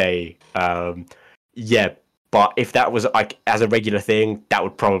the next day. But if that was like as a regular thing, that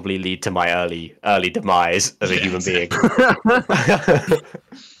would probably lead to my early demise as a human being.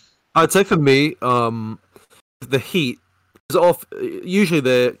 I'd say for me, the Heat is off. Usually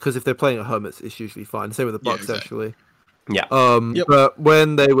because if they're playing at home, it's usually fine. Same with the Bucks actually. Yeah. But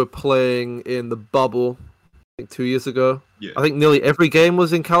when they were playing in the bubble, I think 2 years ago, I think nearly every game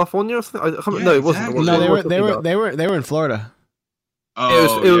was in California or something. No, it wasn't. No, they were in Florida.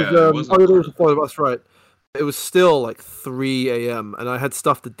 Oh, it was in Florida. That's right. It was still like 3 a.m. and I had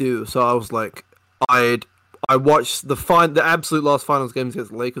stuff to do, so I was like, I watched the absolute last finals games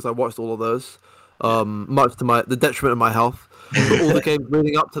against the Lakers. I watched all of those, much to the detriment of my health. But all the games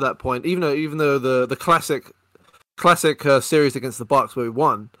leading up to that point, even though the classic series against the Bucks where we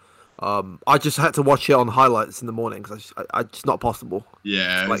won, I just had to watch it on highlights in the morning because I just not possible.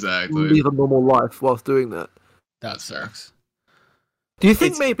 Yeah, like, exactly. Live a normal life whilst doing that. That sucks. Do you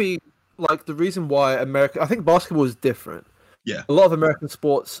think maybe like the reason why I think basketball is different. Yeah. A lot of American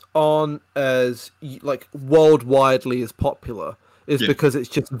sports aren't as like worldwidely as popular is because it's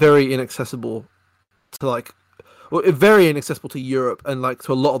just very inaccessible to very inaccessible to Europe and like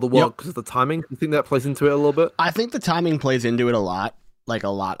to a lot of the world because of the timing. Do you think that plays into it a little bit? I think the timing plays into it a lot. Like a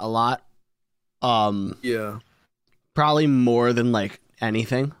lot. Yeah. Probably more than like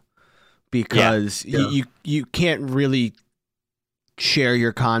anything because you can't really share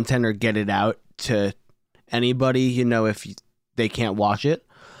your content or get it out to anybody, if they can't watch it.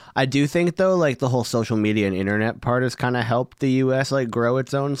 I do think though, like the whole social media and internet part has kind of helped the US like grow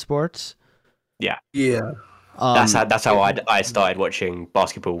its own sports. Yeah. That's how I started watching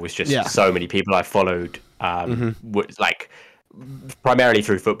basketball. Was just so many people I followed, like primarily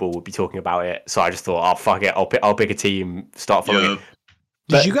through football, would be talking about it. So I just thought, oh fuck it, I'll pick a team, start following it.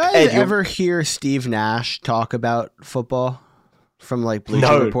 Did you guys ever hear Steve Nash talk about football from like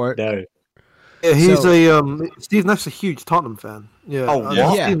Bleacher Report? No. Yeah, he's Steve Nash is a huge Tottenham fan. Yeah. Oh, what?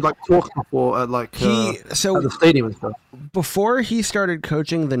 I've seen like talk before at like at the stadium and stuff. Before he started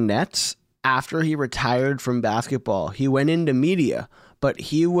coaching the Nets, after he retired from basketball, he went into media, but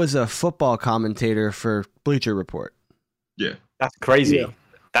he was a football commentator for Bleacher Report. Yeah. That's crazy. Yeah.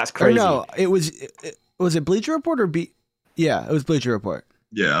 That's crazy. Or no, was it Bleacher Report or Yeah, it was Bleacher Report.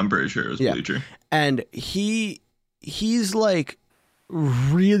 Yeah, I'm pretty sure it was Bleacher. And he's like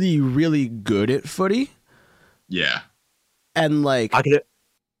really, really good at footy. Yeah. And like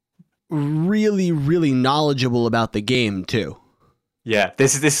really, really knowledgeable about the game too. Yeah,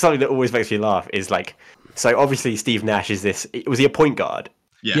 this is something that always makes me laugh. Is like, so obviously Steve Nash is this. Was he a point guard?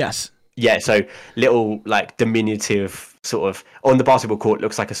 Yeah. Yes. Yeah, so little like diminutive sort of on the basketball court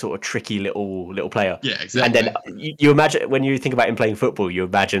looks like a sort of tricky little player. Yeah, exactly. And then you imagine when you think about him playing football, you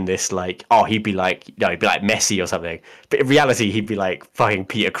imagine this like, oh, he'd be like Messi or something. But in reality, he'd be like fucking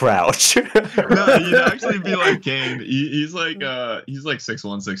Peter Crouch. No, he'd actually be like Kane. He's like 6'1",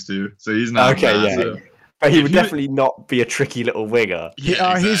 6'2", so he's not massive. Yeah. But he would definitely not be a tricky little winger.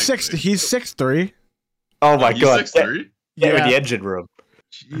 Yeah, exactly. He's 6'3". Oh my god! 6'3"? Get in the engine room.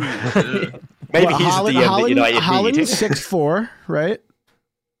 Jeez, Maybe he's the DM that United need. Haaland's 6'4", right?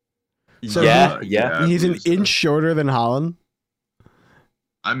 So yeah. He's an inch shorter than Haaland.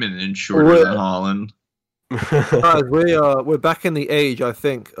 I'm an inch shorter than Haaland. Guys, we're back in the age, I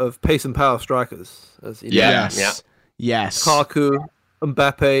think, of pace and power strikers. As you know. Yes. Kaku,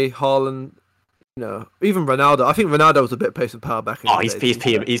 Mbappe, Haaland. Even Ronaldo. I think Ronaldo was a bit pace and power back in the he's day.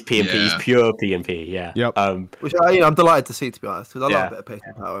 He's pure P&P, yeah. Yep. Which I'm delighted to see, to be honest, because I love a bit of pace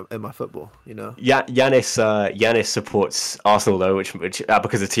and power in my football, Yeah, Giannis supports Arsenal, though, which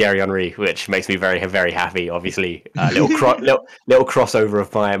because of Thierry Henry, which makes me very, very happy, obviously. Little crossover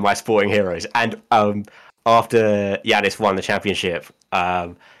of my sporting heroes. And after Giannis won the championship,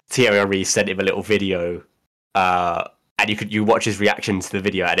 Thierry Henry sent him a little video, and you watch his reaction to the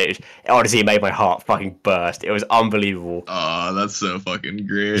video, and it honestly made my heart fucking burst. It was unbelievable. Oh, that's so fucking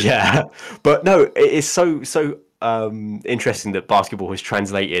great. Yeah, but no, it is so interesting that basketball has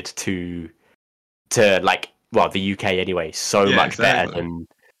translated to like, well, the UK anyway, so much better than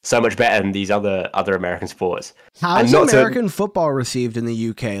these other American sports. How's American football received in the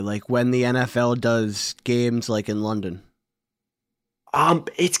UK? Like when the NFL does games like in London? I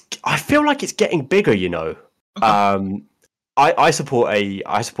feel like it's getting bigger, Okay. I support an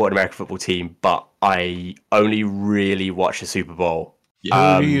American football team, but I only really watch the Super Bowl.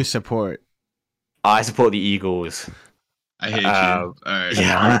 Who do you support? I support the Eagles. I hate you. All right.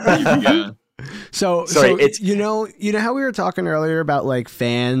 Yeah. So it's you know how we were talking earlier about like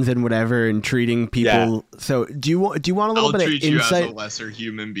fans and whatever and treating people. Yeah. So do you want a little bit of insight? I'll treat you as a lesser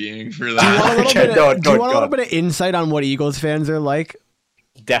human being for that. Do you want a little bit of insight on what Eagles fans are like?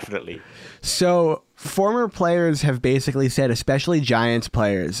 Definitely. So former players have basically said, especially Giants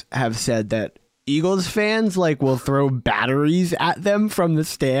players, have said that Eagles fans like will throw batteries at them from the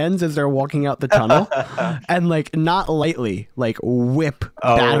stands as they're walking out the tunnel, and like not lightly, like whip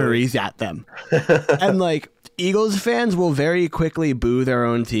batteries at them. And like Eagles fans will very quickly boo their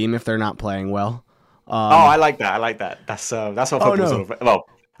own team if they're not playing well. I like that. That's what football's all about. Well,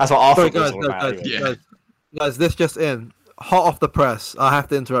 that's what our football's all about. Guys, this just in. Hot off the press, I have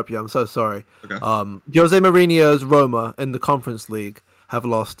to interrupt you. I'm so sorry. Okay. Jose Mourinho's Roma in the Conference League have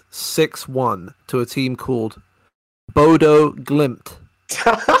lost 6-1 to a team called Bodo Glimt.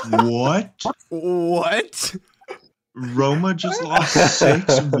 What? Roma just lost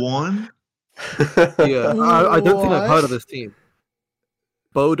 6-1? Yeah, I don't think I've heard of this team.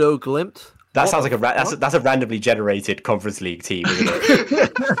 Bodo Glimt. That sounds like that's a randomly generated Conference League team, isn't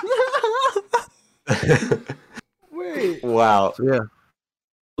it? Wait. Wow. So, yeah.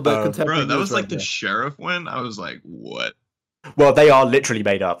 Bro, that was like the Sheriff win. I was like, what? Well, they are literally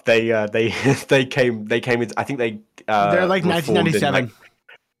made up. They came in. I think they're like 1997.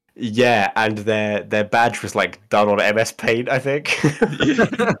 Yeah, and their badge was like done on MS Paint, I think.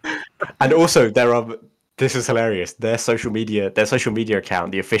 And also this is hilarious. Their social media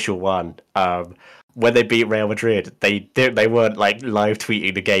account, the official one, when they beat Real Madrid, they weren't like live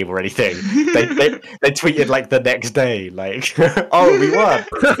tweeting the game or anything. They tweeted like the next day, like, "Oh, we won."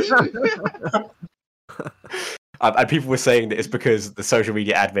 And people were saying that it's because the social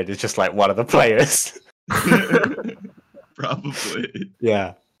media admin is just like one of the players. Probably.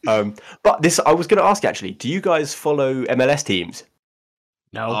 Yeah. But this, I was going to ask actually, do you guys follow MLS teams?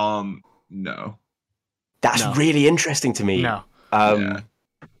 No. No. That's really interesting to me. No.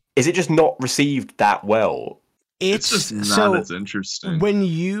 Is it just not received that well? It's just not as interesting.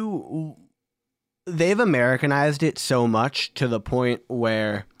 They've Americanized it so much to the point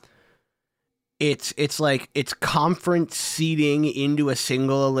where it's like it's conference seeding into a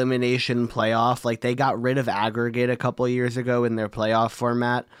single elimination playoff. Like they got rid of aggregate a couple of years ago in their playoff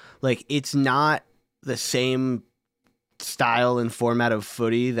format. Like it's not the same style and format of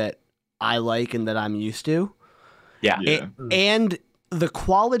footy that I like and that I'm used to. Yeah. And the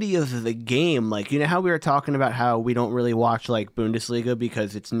quality of the game, like, you know how we were talking about how we don't really watch like Bundesliga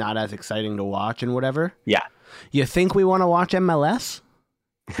because it's not as exciting to watch and whatever? Yeah. You think we want to watch MLS?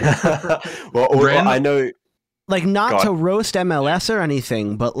 Well, I know, like, not to roast MLS or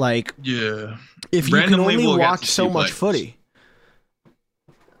anything, but like, yeah, if you can only watch so much footy.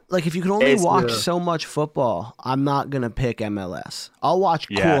 like if you can only watch so much football, I'm not gonna pick MLS. I'll watch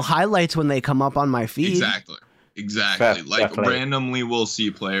cool highlights when they come up on my feed. Exactly. Like randomly we'll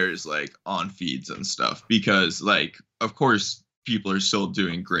see players like on feeds and stuff because like of course people are still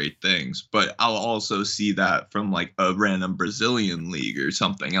doing great things, but I'll also see that from like a random Brazilian league or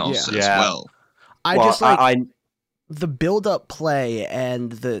something else as well. I the build-up play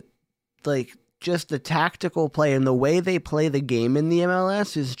and the like just the tactical play and the way they play the game in the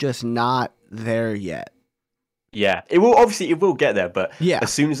MLS is just not there yet. Yeah, it will get there, but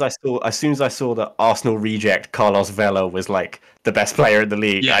as soon as I saw that Arsenal reject Carlos Vela was like the best player in the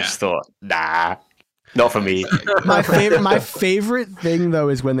league, I just thought, nah, not for me. My favorite thing though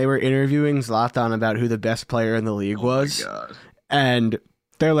is when they were interviewing Zlatan about who the best player in the league was, and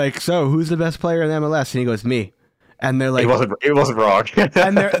they're like, "So who's the best player in the MLS?" And he goes, "Me." And they're like, it wasn't wrong.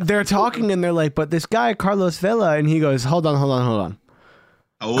 And they're talking and they're like, "But this guy Carlos Vela," and he goes, "Hold on.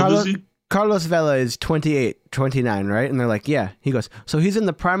 How old is he? Carlos Vela is 28, 29, right?" And they're like, "Yeah." He goes, "So he's in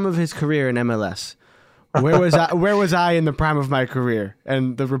the prime of his career in MLS. Where was I in the prime of my career?"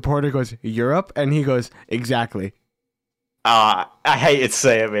 And the reporter goes, "Europe?" And he goes, "Exactly." I hate to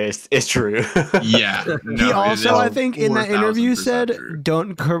say it, but it's true. Yeah. No, he also, I think, in that interview said,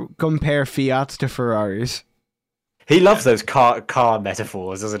 "Don't compare Fiats to Ferraris." He loves those car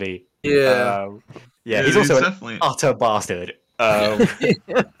metaphors, doesn't he? Yeah. He's also an utter bastard. But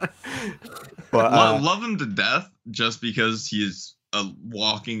love him to death just because he's a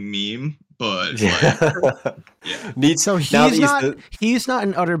walking meme. But he's not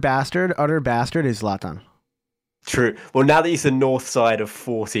an utter bastard. Utter bastard is Zlatan. True. Well, now that he's the north side of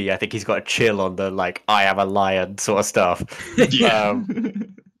 40, I think he's got to chill on the like I am a lion sort of stuff. Like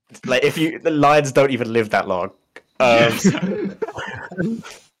the lions don't even live that long.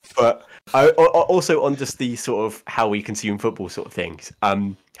 But also on just the sort of how we consume football sort of things.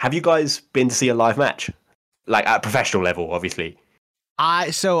 Have you guys been to see a live match, like at professional level, obviously?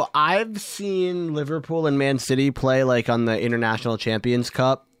 I've seen Liverpool and Man City play like on the International Champions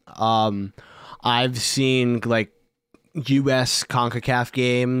Cup. I've seen like U.S. CONCACAF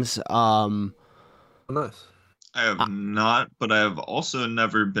games. Nice. I have not, but I have also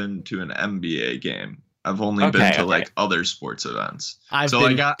never been to an NBA game. I've only been to like other sports events. I've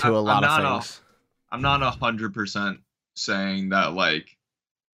been to a lot of things. I'm not 100% saying that like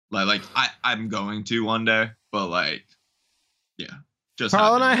I'm going to one day, but like, yeah. Just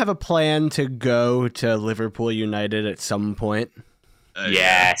Karl and I have a plan to go to Liverpool United at some point.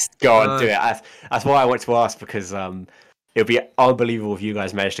 Yes, go on, do it. That's why I wanted to ask because it would be unbelievable if you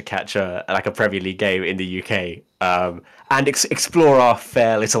guys managed to catch a Premier League game in the UK and explore our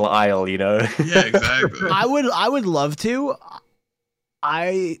fair little isle, you know? Yeah, exactly. I would love to.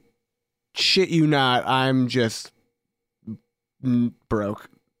 I shit you not, I'm just broke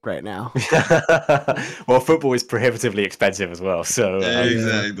right now. Well, football is prohibitively expensive as well, so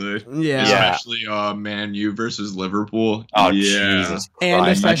exactly. Yeah, especially Man U versus Liverpool. Oh, yeah. Jesus Christ. And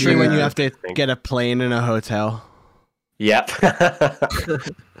especially when you have to get a plane and a hotel. Yep. Yeah,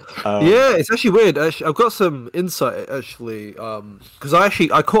 it's actually weird. Actually, I've got some insight actually, because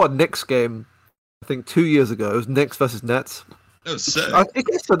I caught a Knicks game, I think 2 years ago. It was Knicks versus Nets. Oh, sick. I think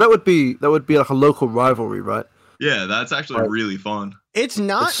so. That would be like a local rivalry, right? Yeah, that's actually really fun. It's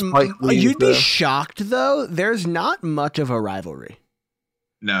not. You'd be shocked though. There's not much of a rivalry.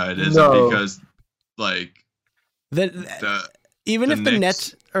 No, it isn't because like even if the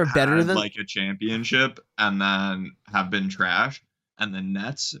Nets are better than like a championship and then have been trashed, and the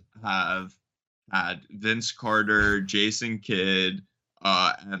Nets have had Vince Carter, Jason Kidd,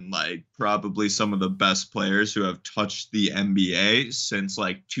 and like probably some of the best players who have touched the NBA since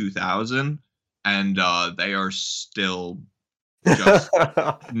like 2000, and they are still just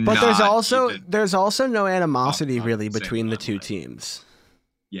but there's also no animosity really between the two teams.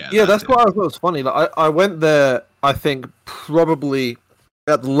 Yeah, that's what I thought was funny. Like, I went there, I think, probably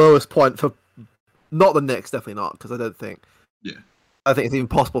at the lowest point for not the Knicks, definitely not, because I don't think. Yeah. I think it's even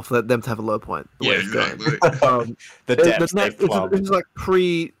possible for them to have a low point. Yeah, exactly. The Nets, this was like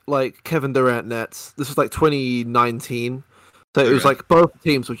like Kevin Durant Nets. This was like 2019, so it was like both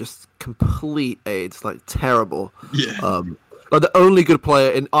teams were just complete AIDS, like terrible. Yeah. Like the only good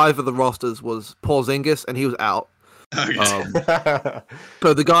player in either of the rosters was Paul Zingis, and he was out. Okay.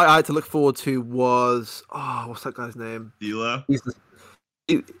 So the guy I had to look forward to was what's that guy's name? D'Lo.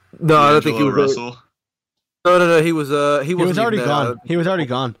 No, I don't think he was. Russell. No. He was already gone. He was already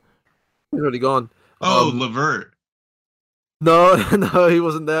gone. Oh, LeVert. No, he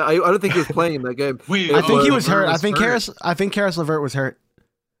wasn't there. I don't think he was playing in that game. Wait, I think he was hurt. I think Karis LeVert was hurt.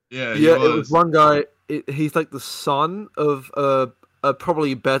 Yeah, it was one guy. He's like the son of a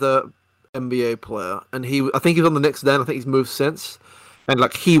probably better NBA player, and I think he was on the Knicks then. I think he's moved since, and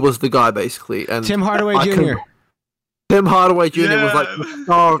like he was the guy basically. And Tim Hardaway Jr. Tim Hardaway Jr. was like the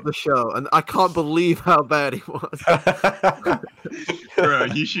star of the show, and I can't believe how bad he was. Bro,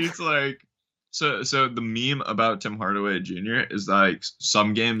 he shoots like so the meme about Tim Hardaway Jr. is like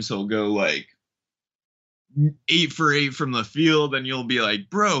some games he'll go like 8 for 8 from the field, and you'll be like,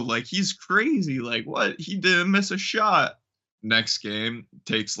 bro, like he's crazy. Like what? He didn't miss a shot. Next game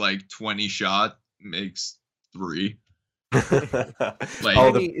takes like 20 shots, makes 3. Like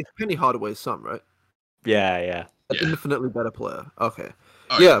it's Penny Hardaway's son, right? Yeah. An infinitely better player. Okay.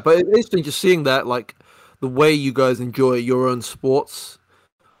 Oh, yeah, but it's interesting just seeing that, like, the way you guys enjoy your own sports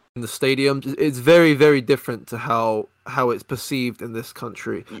in the stadiums. It's very, very different to how it's perceived in this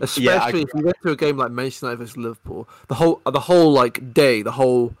country. Especially if you went to a game like Manchester United versus Liverpool, the whole like day, the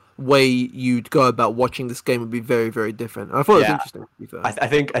whole way you'd go about watching this game would be very, very different. And I thought it was interesting. To be fair.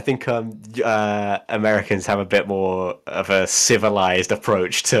 I think Americans have a bit more of a civilized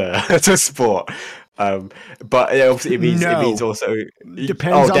approach to sport. But it means also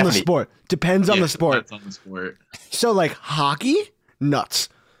depends on the sport. Depends on the sport. So like hockey, nuts.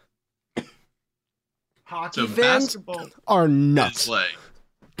 Hockey fans are nuts.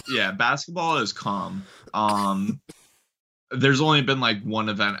 Basketball is calm. There's only been like one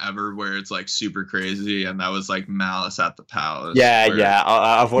event ever where it's like super crazy, and that was like Malice at the Palace.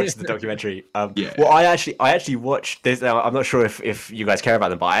 I've watched the documentary. Well, I actually watched this. I'm not sure if you guys care about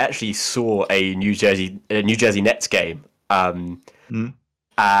them, but I actually saw a New Jersey Nets game. At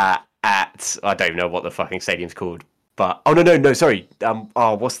I don't even know what the fucking stadium's called, but no, sorry.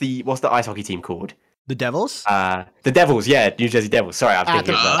 What's the ice hockey team called? The Devils. The Devils, yeah, New Jersey Devils. Sorry, I'm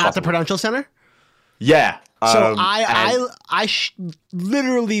thinking at the Prudential Center. Yeah. So I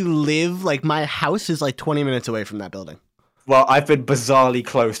literally live, like, my house is like 20 minutes away from that building. Well, I've been bizarrely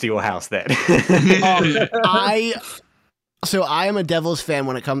close to your house then. I am a Devils fan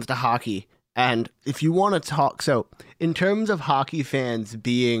when it comes to hockey. And if you want to talk, so in terms of hockey fans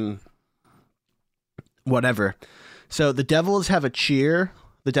being whatever, so the Devils have a cheer,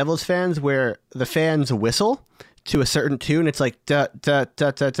 the Devils fans, where the fans whistle to a certain tune. It's like da da da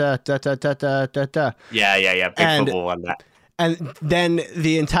da da da da da da da da. Yeah. Big football on that. And then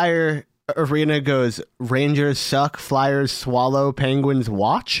the entire arena goes, Rangers suck, Flyers swallow, Penguins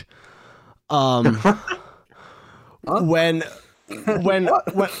watch. When I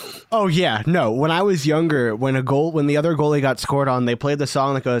was younger, when the other goalie got scored on, they played the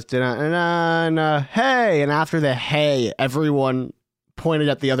song that goes hey, and after the hey, everyone pointed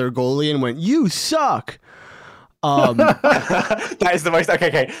at the other goalie and went, you suck. That is the most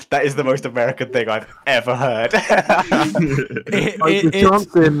that is the most American thing I've ever heard. The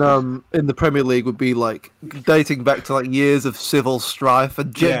chance in the Premier League would be like dating back to like years of civil strife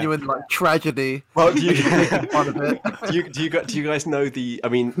and genuine like tragedy. Well, do you guys know the? I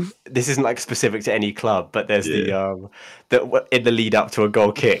mean, this isn't like specific to any club, but there's the in the lead up to a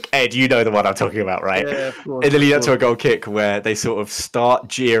goal kick. Ed, you know the one I'm talking about, right? Yeah, of course, in the lead up to a goal kick, where they sort of start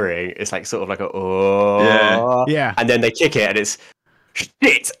jeering. It's like sort of like a yeah, and then they kick it, and it's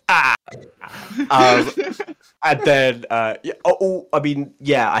shit. And then I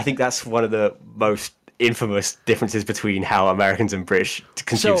think that's one of the most infamous differences between how Americans and British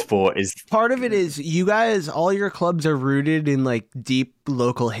consume sport. Is part of it is you guys, all your clubs are rooted in like deep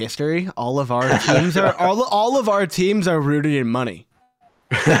local history. All of our teams are all of our teams are rooted in money.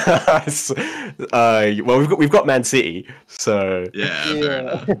 Well, we've got Man City, so fair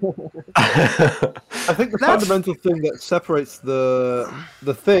enough. I think the fundamental thing that separates the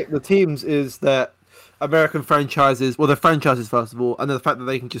teams is that American franchises, well, they're franchises first of all, and then the fact that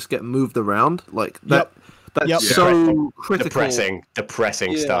they can just get moved around, like that. That's so critical.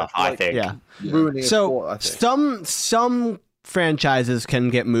 Depressing stuff. Like, I think. Ruining sport, I think. Some franchises can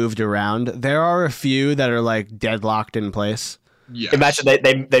get moved around. There are a few that are like deadlocked in place. Yes.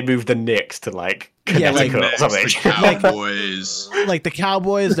 Imagine they moved the Knicks to like Connecticut or something. The Cowboys, like the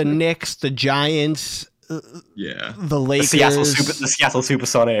Cowboys, the Knicks, the Giants. The Lakers, the Seattle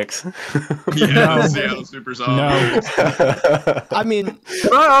Supersonics. The Seattle Supersonics. No. I mean,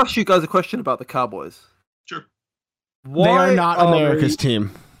 can I ask you guys a question about the Cowboys? Sure. They are not America's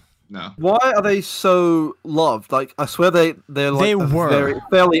team. No. Why are they so loved? Like, I swear they're like very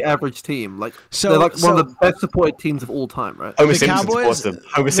fairly average team. Like, they're like one of the best supported teams of all time, right? Homer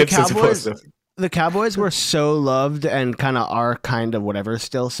Simpson supports them. The Cowboys were so loved and kind of are kind of whatever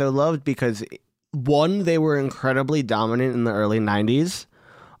still so loved because one, they were incredibly dominant in the early 90s.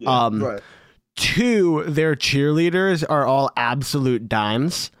 Right. Two, their cheerleaders are all absolute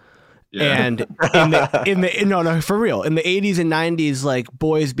dimes. Yeah. And no, for real, in the 80s and 90s, like,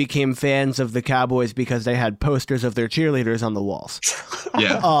 boys became fans of the Cowboys because they had posters of their cheerleaders on the walls.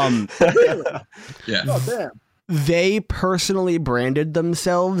 Yeah. Yeah. Oh, damn. They personally branded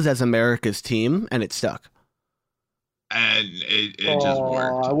themselves as America's team, and it stuck. And it just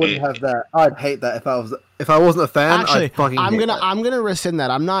worked. I wouldn't have that. I'd hate that if I wasn't a fan. Actually, I'd fucking hate that. I'm gonna rescind that.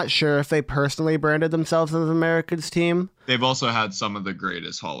 I'm not sure if they personally branded themselves as America's team. They've also had some of the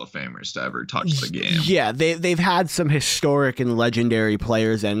greatest Hall of Famers to ever touch the game. Yeah, they've had some historic and legendary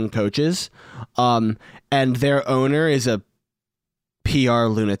players and coaches, and their owner is a PR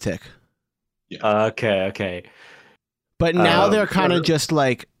lunatic. Yeah. Okay. But now they're kind of just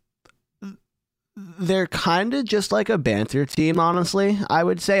like. They're kind of just like a banter team, honestly, I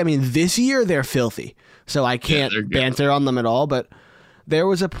would say. I mean, this year they're filthy, so I can't banter on them at all, but there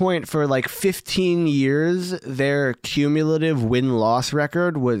was a point for like 15 years, their cumulative win-loss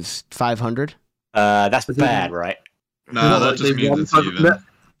record was 500. That's bad, right? No, that just means it's even.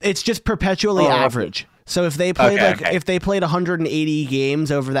 It's just perpetually average. So if they played if they played 180 games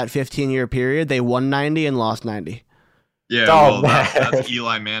over that 15-year period, they won 90 and lost 90. Yeah, that's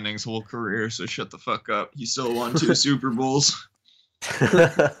Eli Manning's whole career, so shut the fuck up. He still won 2 Super Bowls.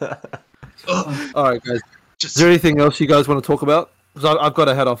 All right, guys. Is there anything else you guys want to talk about? Because I've got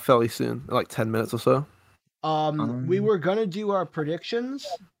to head off fairly soon, like 10 minutes or so. We were going to do our predictions.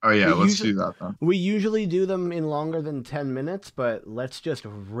 Oh, yeah, let's do that, then. We usually do them in longer than 10 minutes, but let's just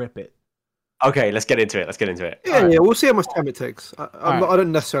rip it. Okay, let's get into it. Yeah, we'll see how much time it takes. I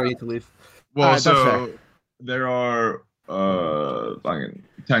don't necessarily need to leave. Well, so there are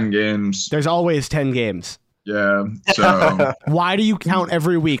 10 games. There's always 10 games. Yeah, so... Why do you count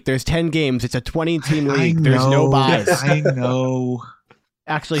every week? There's 10 games. It's a 20-team league. There's no buys. I know.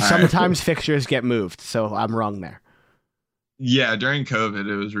 Actually, sometimes fixtures get moved, so I'm wrong there. Yeah, during COVID,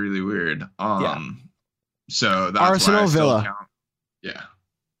 it was really weird. So that's Arsenal, why I still Villa. count. Yeah.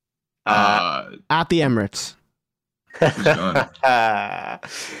 At the Emirates.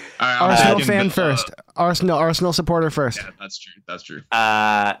 Arsenal fan first. Arsenal supporter first. Yeah, that's true.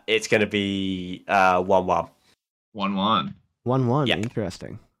 It's gonna be 1-1. 1-1. 1-1. Yeah.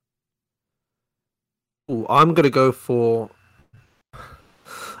 Interesting. Ooh, I'm gonna go for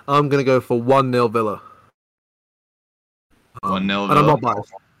 1-0 Villa. 1-0 And I'm Villa. not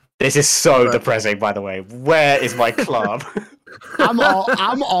biased. This is so depressing, by the way. Where is my club?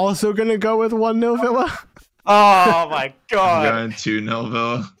 I'm also gonna go with 1-0 Villa. Oh my god! I'm going 2-0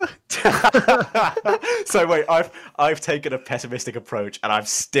 Villa. So wait, I've taken a pessimistic approach, and I've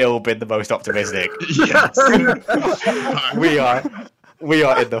still been the most optimistic. Yes. we are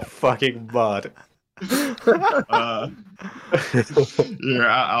in the fucking mud.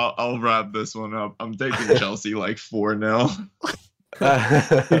 Yeah, I'll wrap this one up. I'm taking Chelsea like 4-0.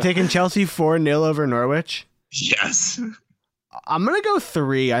 You're taking Chelsea 4-0 over Norwich? Yes. I'm gonna go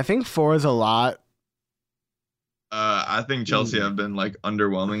 3. I think 4 is a lot. I think Chelsea have been like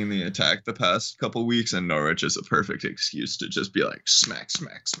underwhelming in the attack the past couple weeks, and Norwich is a perfect excuse to just be like smack.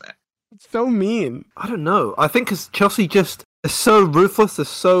 It's so mean. I don't know. I think because Chelsea just is so ruthless. They're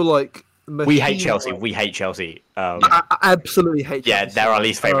so like. We hate Chelsea. We hate Chelsea. I absolutely hate Chelsea. Yeah, they're our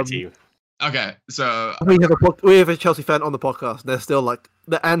least favorite team. Okay, so we have a Chelsea fan on the podcast. They're still like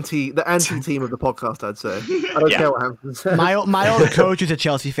the anti team of the podcast. I'd say. I don't care what happens. My old coach is a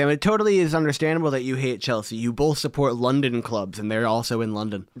Chelsea fan. It totally is understandable that you hate Chelsea. You both support London clubs, and they're also in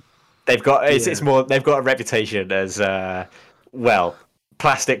London. They've got it's more. They've got a reputation as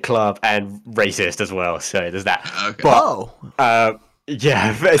plastic club and racist as well. So there's that. Okay. But,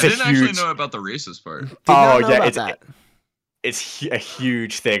 yeah, I didn't actually know about the racist part. It's a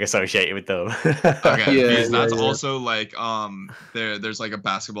huge thing associated with them. Okay, because that's also like there's like a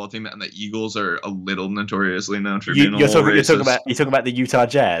basketball team, and the Eagles are a little notoriously known for being you're talking about the Utah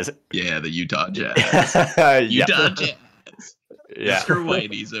Jazz. Yeah, the Utah Jazz. Utah Jazz. Yeah, Mr.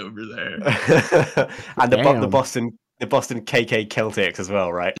 Whitey's over there. And the Boston KK Celtics as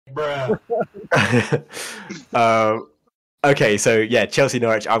well, right? Bruh. Okay, so yeah, Chelsea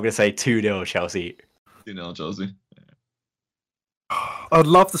Norwich. I'm gonna say 2-0 Chelsea. 2-0 Chelsea. I'd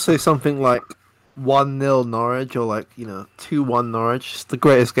love to say something like 1-0 Norwich or like 2-1 Norwich. It's the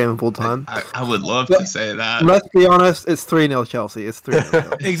greatest game of all time. I would love to say that. Let's be honest, it's 3-0 Chelsea. It's 3-0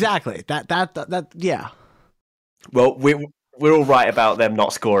 Chelsea. Exactly. That yeah. Well, we're all right about them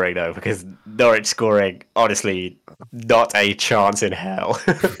not scoring though, because Norwich scoring, honestly, not a chance in hell.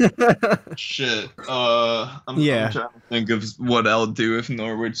 Shit. I'm trying to think of what I'll do if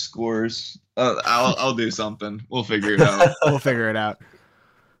Norwich scores. I'll do something. We'll figure it out.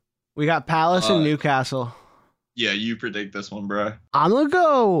 We got Palace and Newcastle. Yeah, you predict this one, bro. I'm gonna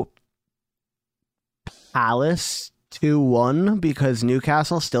go Palace 2-1 because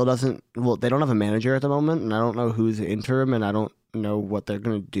Newcastle still doesn't. Well, they don't have a manager at the moment, and I don't know who's interim, and I don't know what they're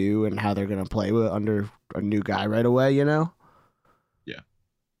gonna do and how they're gonna play with under a new guy right away. You know. Yeah.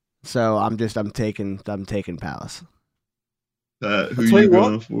 So I'm taking Palace. Who you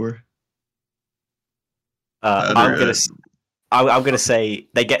going for? I'm gonna say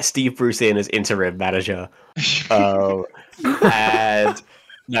they get Steve Bruce in as interim manager. And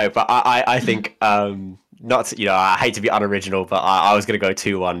no, but I think not. I hate to be unoriginal, but I was gonna go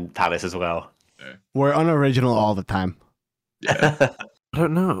 2-1 Palace as well. We're unoriginal all the time. Yeah. I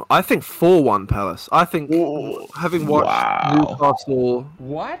don't know. I think 4-1 Palace. I think having watched Newcastle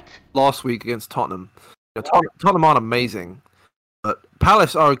last week against Tottenham, Tottenham aren't amazing, but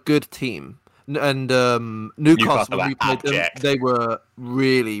Palace are a good team. And Newcastle, when we played them, they were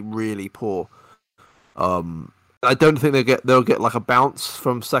really, really poor. I don't think they'll get like a bounce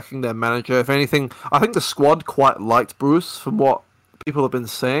from sacking their manager. If anything, I think the squad quite liked Bruce from what people have been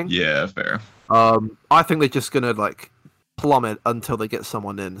saying. Yeah, fair. I think they're just gonna like plummet until they get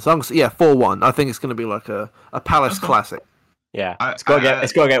someone in. So 4-1. I think it's gonna be like a Palace classic. Yeah, it's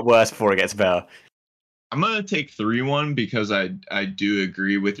gotta get worse before it gets better. I'm gonna take 3-1 because I do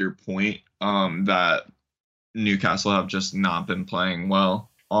agree with your point that Newcastle have just not been playing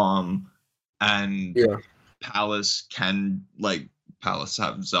well. And Palace Palace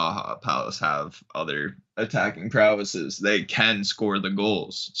have Zaha, Palace have other attacking prowesses. They can score the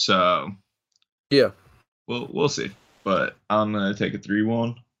goals. So yeah, we'll see. But I'm gonna take a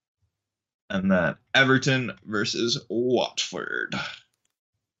 3-1, and then Everton versus Watford.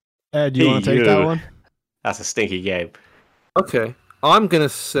 Ed, do you want to take that one? That's a stinky game. Okay, I'm gonna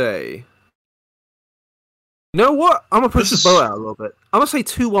say. You know what? I'm gonna push the boat out a little bit. I'm gonna say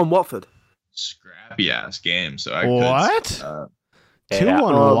 2-1 Watford. Scrappy ass game. So what?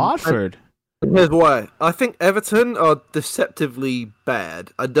 2-1 Watford. Here's why. I think Everton are deceptively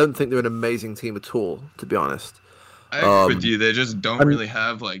bad. I don't think they're an amazing team at all, to be honest. I agree with you. They just don't really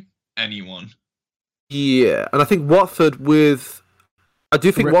have like anyone. Yeah, and I think Watford Watford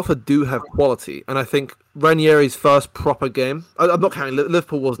do have quality, and I think Ranieri's first proper game. I'm not counting.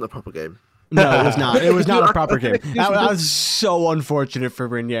 Liverpool wasn't a proper game. No, it was not. It was not a proper game. That was so unfortunate for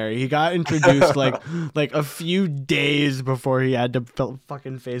Ranieri. He got introduced like a few days before he had to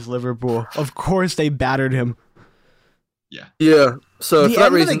fucking face Liverpool. Of course, they battered him. Yeah. Yeah. So the for that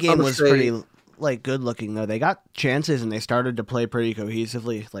end reason, of the game was pretty good looking though. They got chances and they started to play pretty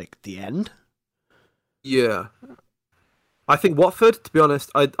cohesively. Like the end. Yeah. I think Watford, to be honest,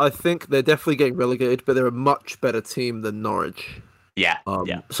 I think they're definitely getting relegated, but they're a much better team than Norwich. Yeah,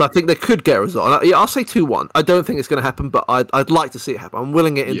 So I think they could get a result. I'll say 2-1. I don't think it's going to happen, but I'd like to see it happen. I'm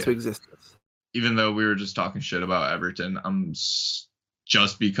willing it into existence. Even though we were just talking shit about Everton,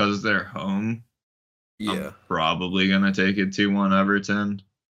 just because they're home. I'm probably going to take it 2-1 Everton.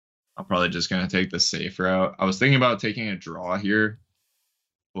 I'm probably just going to take the safe route. I was thinking about taking a draw here,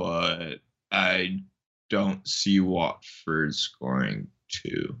 but I don't see Watford scoring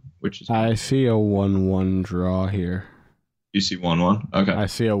 2, which is. I see a 1-1 draw here. You see 1-1? Okay. I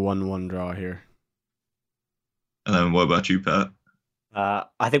see a 1-1 draw here. And then what about you, Pat?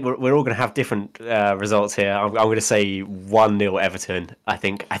 I think we're all going to have different results here. I'm going to say 1-0 Everton. I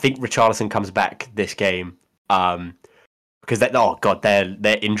think Richarlison comes back this game because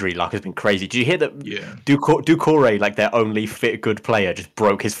their injury luck has been crazy. Did you hear that? Yeah. Doucouré, like their only fit good player, just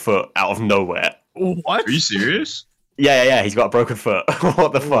broke his foot out of nowhere. What? Are you serious? Yeah. He's got a broken foot.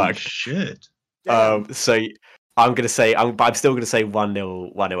 What the fuck? Shit. So I'm still gonna say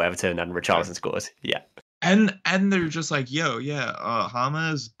 1-0 Everton and Richarlison scores. Yeah. And they're just like,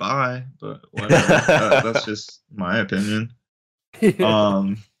 James, bye. But whatever. That's just my opinion.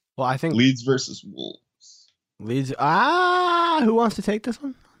 Well, I think Leeds versus Wolves. Leeds. Who wants to take this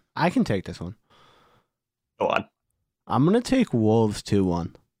one? I can take this one. Go on. I'm gonna take Wolves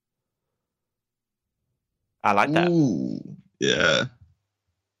 2-1. I like that. Ooh, yeah.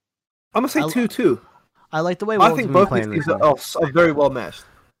 I'm gonna say 2-2. I like the way Wolves I think have been both playing teams are very well matched.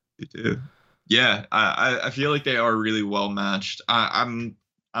 You do. Yeah, I feel like they are really well matched. I'm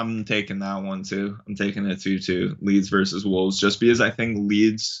taking that one too. I'm taking it 2-2. Leeds versus Wolves, just because I think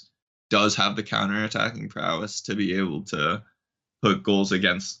Leeds does have the counter-attacking prowess to be able to put goals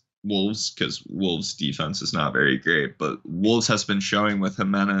against Wolves, because Wolves' defense is not very great. But Wolves has been showing with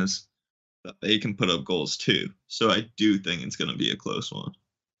Jimenez that they can put up goals too. So I do think it's going to be a close one.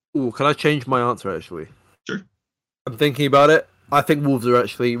 Ooh, can I change my answer actually? Sure. I'm thinking about it. I think Wolves are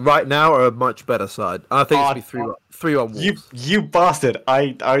actually right now are a much better side. I think it's gonna be 3-1 Wolves. You bastard!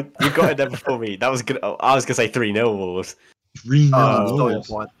 You got it there before me. That was good. I was gonna say 3-0 Wolves. 3-0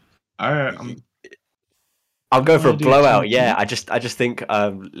 Wolves. All right. I'm going for a blowout. Yeah, I just think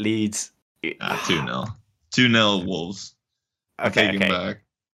Leeds 2-0. 2-0 Wolves. Okay. Back.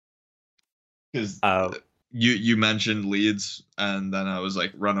 Because you mentioned Leeds, and then I was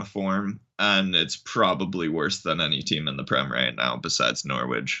like, run of form, and it's probably worse than any team in the Prem right now besides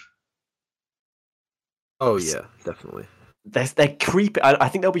Norwich. Oh yeah, definitely. They're creeping. I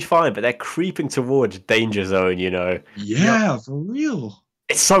think they'll be fine, but they're creeping towards danger zone. Yeah, for real.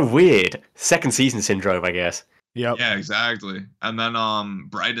 It's so weird. Second season syndrome, I guess. Yep. Yeah, exactly. And then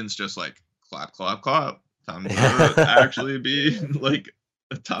Brighton's just like clap, clap, clap. Time to actually be like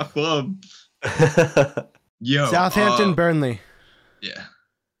a top club. Yo, Southampton, Burnley. Yeah.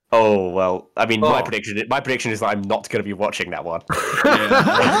 Oh well, I mean, my prediction is that I'm not going to be watching that one.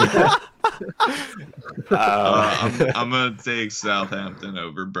 Yeah. I'm gonna take Southampton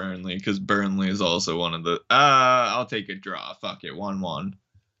over Burnley because Burnley is also one of the. I'll take a draw. Fuck it, 1-1.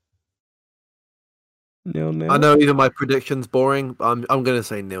 0-0. I know even my prediction's boring. But I'm gonna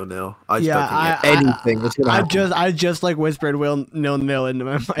say 0-0. I just don't think anything that's gonna happen. I just like whispered 0-0 into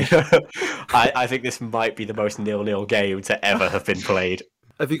my mic. I think this might be the most 0-0 game to ever have been played.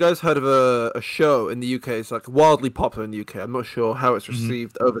 Have you guys heard of a show in the UK? It's like wildly popular in the UK. I'm not sure how it's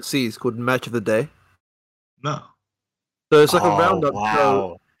received overseas. Called Match of the Day. No. So it's like a roundup wow.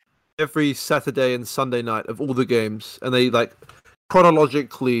 show every Saturday and Sunday night of all the games, and they like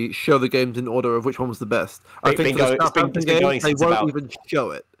chronologically show the games in order of which one was the best. I think for the Southampton game, they won't even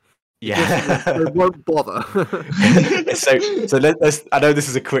show it. Yeah, they won't bother. so let's. I know this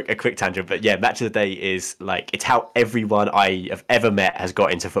is a quick tangent, but yeah, Match of the Day is like it's how everyone I have ever met has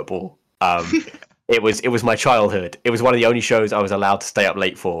got into football. It was my childhood. It was one of the only shows I was allowed to stay up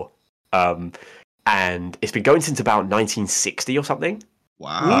late for. And it's been going since about 1960 or something.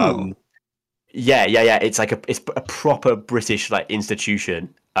 Wow. Yeah. It's like it's a proper British like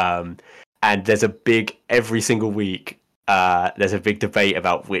institution. And there's a big every single week. There's a big debate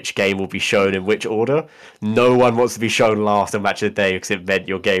about which game will be shown in which order. No one wants to be shown last on Match of the Day because it meant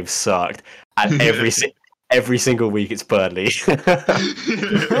your game sucked. And every single week it's Burnley.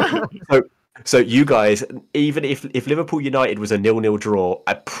 So you guys, even if Liverpool United was a 0-0 draw,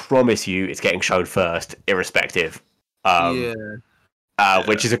 I promise you it's getting shown first, irrespective.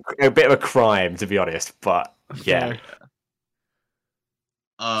 Which is a bit of a crime, to be honest. But yeah.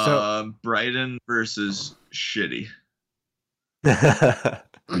 Brighton versus Shitty.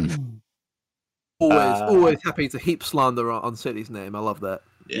 always happy to heap slander on City's name. I love that.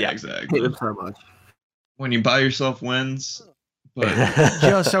 Yeah, exactly. I hate them so much. When you buy yourself wins.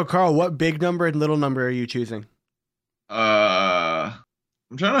 But so Karl, what big number and little number are you choosing? I'm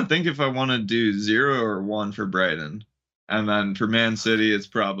trying to think if I want to do 0 or 1 for Brighton, and then for Man City it's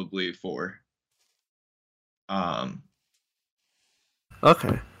probably 4.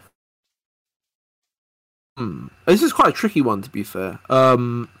 Okay. This is quite a tricky one, to be fair.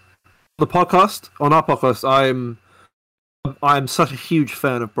 On our podcast, I'm such a huge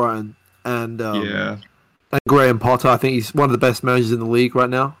fan of Brighton and Graham Potter. I think he's one of the best managers in the league right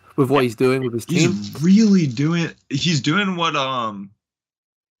now with what he's doing with his team. He's doing what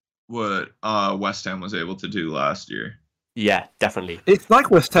West Ham was able to do last year. Yeah, definitely. It's like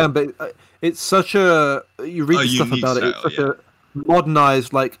West Ham, but it's such a you read stuff about it. It's such a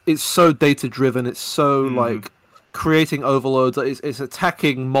modernized, like it's so data driven. It's so like creating overloads. It's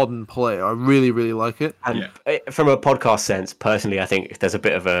attacking modern play. I really, really like it. And from a podcast sense, personally, I think there's a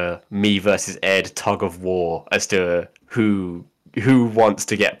bit of a me versus Ed tug of war as to who wants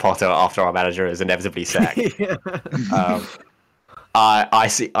to get Potter after our manager is inevitably sacked. I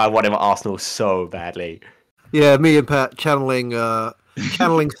want him at Arsenal so badly. Yeah, me and Pat channeling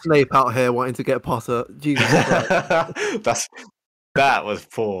Snape out here wanting to get Potter. Jesus Christ. That was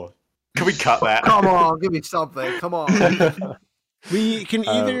poor. Can we cut that? Come on, give me something. Come on. We can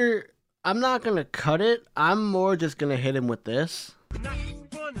either. I'm not gonna cut it. I'm more just gonna hit him with this.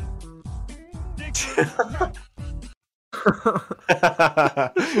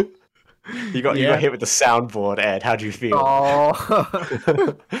 You got hit with the soundboard, Ed. How do you feel?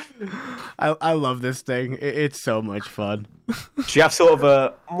 Oh. I love this thing. It's so much fun. Do you have sort of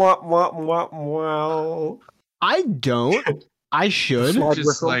a wow? I don't. I should.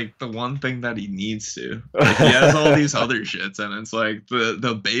 Just like the one thing that he needs to. Like, he has all these other shits, and it's like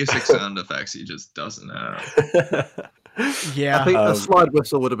the basic sound effects he just doesn't have. Yeah, I think a slide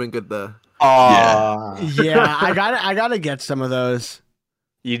whistle would have been good there. Yeah. I gotta get some of those.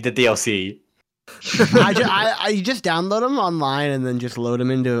 You did DLC. I just download them online and then just load them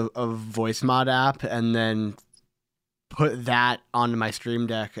into a voice mod app and then put that onto my Stream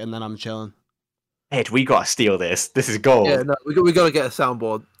Deck and then I'm chilling. Ed, we gotta steal this. This is gold. Yeah, no, we got to get a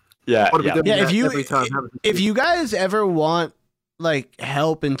soundboard. Yeah. If you guys ever want like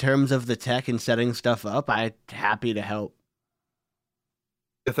help in terms of the tech and setting stuff up, I'm happy to help.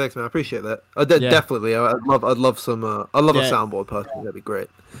 Yeah, thanks, man. I appreciate that. Definitely. I'd love some. A soundboard personally. That'd be great.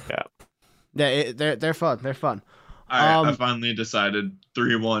 Yeah, they're fun. They're fun. All right, I finally decided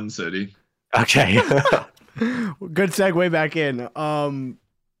 3-1 City. Okay. Good segue back in. I'm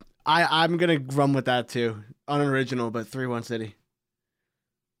gonna run with that too. Unoriginal, but 3-1 City.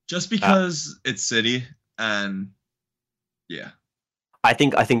 Just because it's City, and yeah. I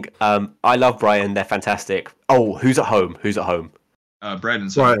think I love Brighton. They're fantastic. Oh, who's at home?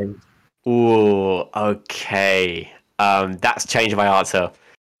 Brighton's Brighton. Ooh, okay. That's changed my answer.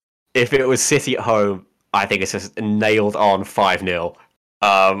 If it was City at home, I think it's just nailed on 5-0.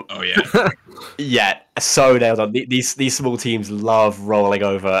 Oh yeah. Yeah, so nailed on. These small teams love rolling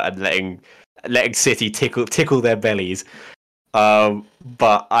over and letting City tickle their bellies. But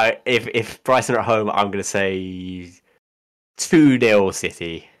if Brighton are at home, I'm gonna say 2-0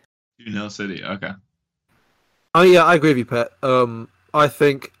 City. 2-0 City. Okay. Oh yeah, I agree with you, Pat. I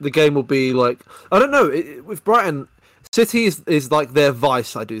think the game will be like, I don't know, with Brighton, City is like their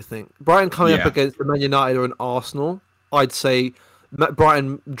vice. I do think Brighton coming up against the Man United or an Arsenal, I'd say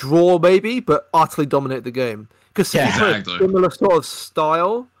Brighton draw maybe, but utterly dominate the game because City play a similar sort of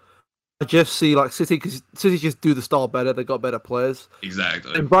style. I just see like City, because City just do the style better. They got better players.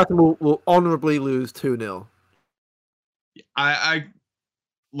 Exactly. And Brighton will honourably lose 2-0. I'll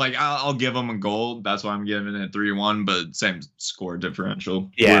give them a goal. That's why I'm giving it 3-1, but same score differential.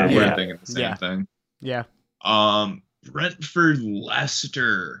 Yeah, we're thinking the same thing. Yeah. Brentford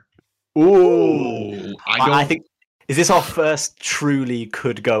Leicester. Ooh. I think, is this our first truly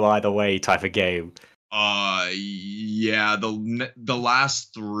could go either way type of game? Yeah, the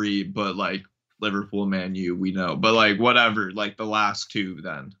last 3, but like Liverpool, Man U, we know, but like whatever, like the last 2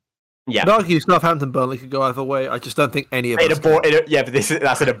 then. Yeah. I'd argue Southampton, Burnley could go either way. I just don't think any of us yeah, but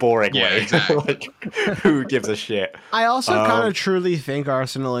that's in a boring way. Exactly. Like, who gives a shit? I also kind of truly think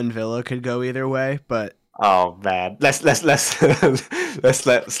Arsenal and Villa could go either way, but oh man, let's let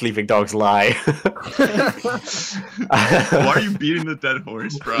sleeping dogs lie. Why are you beating the dead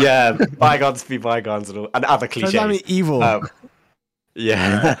horse, bro? Yeah, bygones be bygones and other cliches. I'm evil.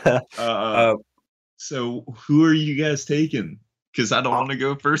 Yeah. So who are you guys taking? Because I don't want to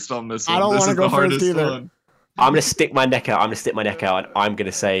go first on this one. I don't want to go first either. One. I'm gonna stick my neck out. And I'm gonna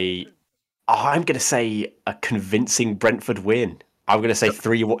say a convincing Brentford win. I'm gonna say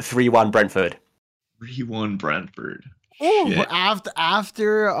 3-1 Brentford. 3-1 Brentford. Ooh,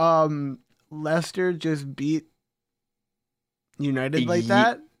 after Leicester just beat United like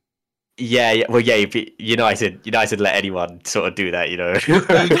that. Yeah. Well, yeah. United let anyone sort of do that, you know.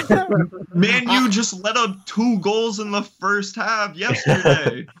 Man, you just let out 2 goals in the first half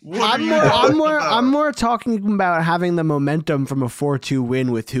yesterday. I'm more talking about having the momentum from a 4-2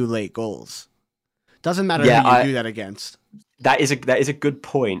 win with 2 late goals. Doesn't matter who you do that against. That is a good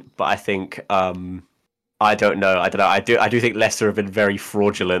point, but I think I don't know. I do think Leicester have been very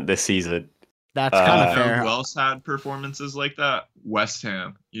fraudulent this season. That's kind of fair. Who else had performances like that? West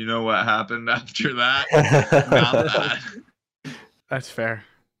Ham. You know what happened after that? Not that. That's fair.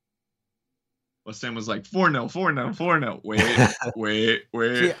 West Ham was like 4-0, 4-0, 4-0. Wait.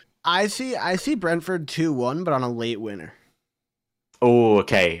 See, I see Brentford 2-1, but on a late winner. Oh,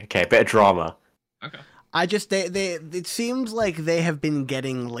 okay. Bit of drama. Okay. It seems like they have been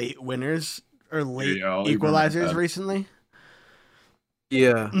getting late winners or late equalizers recently.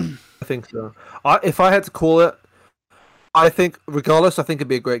 Yeah, I think so. If I had to call it, I think regardless, I think it'd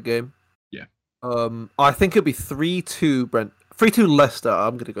be a great game. Yeah. I think it'd be 3-2 3-2 Leicester.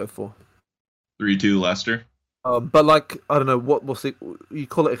 I'm gonna go for 3-2 Leicester. But like I don't know what we'll see. You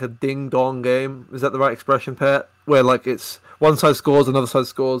call it like a ding dong game? Is that the right expression, Pat? Where like it's one side scores, another side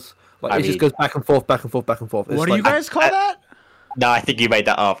scores. Like just goes back and forth, back and forth, back and forth. What do you guys call that? No, I think you made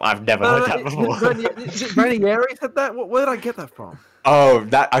that up. I've never heard that before. Ranieri said that? Where did I get that from? Oh,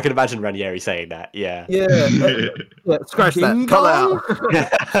 that I can imagine Ranieri saying that. Yeah. Yeah. Scratch that. Cut out.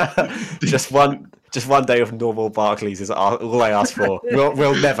 Just one day of normal Barclays is all I ask for.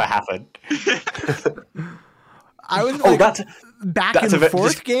 Will never happen. I was like, back in the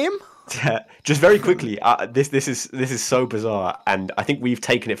fourth game. Just very quickly, this is so bizarre, and I think we've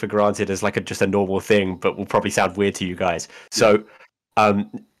taken it for granted as like just a normal thing, but will probably sound weird to you guys. So,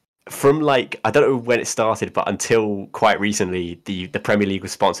 from like I don't know when it started, but until quite recently, the Premier League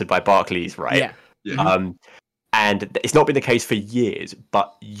was sponsored by Barclays, right? Yeah. And it's not been the case for years,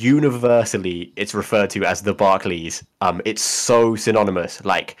 but universally, it's referred to as the Barclays. It's so synonymous.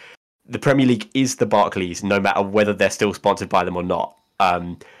 Like the Premier League is the Barclays, no matter whether they're still sponsored by them or not.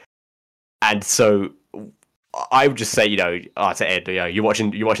 And so I would just say, to Ed, you're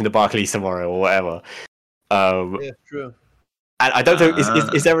watching the Barclays tomorrow or whatever. Yeah, true. And I don't know,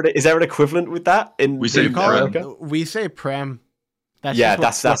 is there an equivalent with that in America? We say Prem. That's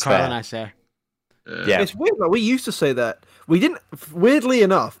what Karl fair. and I say. Yeah, it's weird. Like, we used to say that. We didn't. Weirdly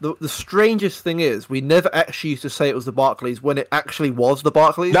enough, the strangest thing is we never actually used to say it was the Barclays when it actually was the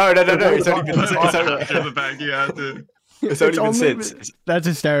Barclays. No. It's only been since. That's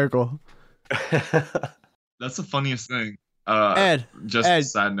hysterical. That's the funniest thing. Ed, a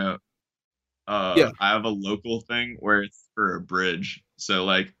side note. I have a local thing where it's for a bridge. So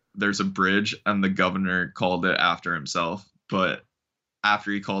like, there's a bridge, and the governor called it after himself. But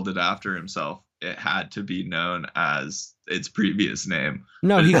after he called it after himself, it had to be known as its previous name.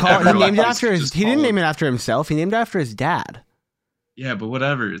 No, he named it after his. He didn't name it after himself. He named it after his dad. Yeah, but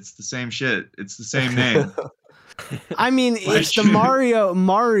whatever. It's the same shit. It's the same name. I mean, it's the Mario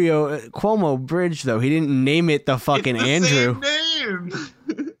Cuomo Bridge, though. He didn't name it the fucking Andrew. Same name.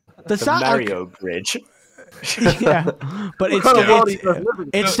 The Mario Bridge. Yeah, but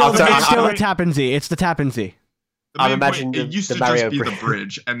it's still the Tappan Zee. It's the Tappan Zee. I'm imagining it used to just be the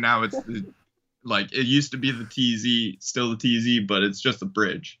bridge, and now it's it used to be the TZ, still the TZ, but it's just a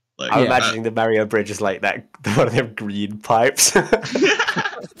bridge. Like, I'm imagining the Mario Bridge is like that, one of them green pipes. To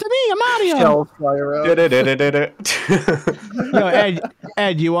me, Mario. Yo,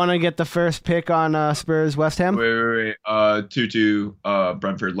 Ed, you want to get the first pick on Spurs West Ham? Wait. 2-2,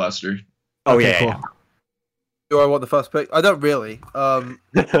 Brentford Leicester. Oh, okay, yeah. Cool. Yeah. Do I want the first pick? I don't really.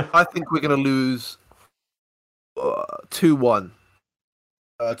 I think we're gonna lose 2-1.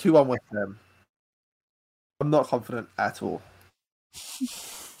 2-1 West Ham. I'm not confident at all.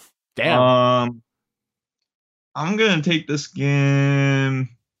 Damn. I'm gonna take this game.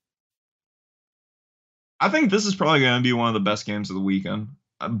 I think this is probably gonna be one of the best games of the weekend,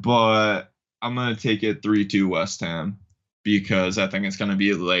 but I'm gonna take it 3-2 West Ham because I think it's gonna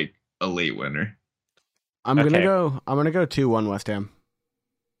be like a late winner. I'm gonna go 2-1 West Ham.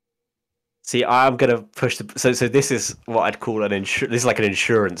 See, I'm gonna push so this is what I'd call this is like an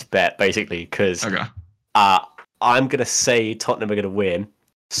insurance bet, basically, because I'm gonna say Tottenham are gonna win,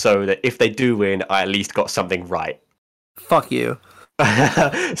 so that if they do win, I at least got something right. Fuck you.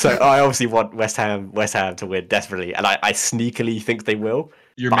 So I obviously want West Ham to win desperately, and I sneakily think they will.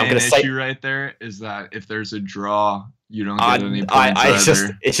 Your main issue right there is that if there's a draw, you don't get any points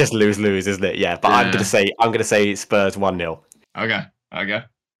either. It's just lose, isn't it? Yeah, but I'm gonna say Spurs 1-0. Okay.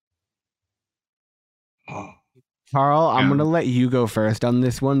 Karl, I'm gonna let you go first on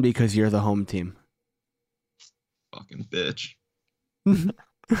this one because you're the home team. Fucking bitch.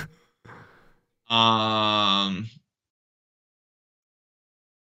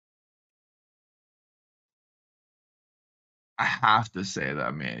 I have to say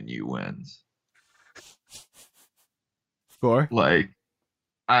that Man U wins. Score? Like,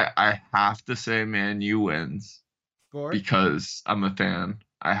 I have to say Man U wins. Score? Because I'm a fan.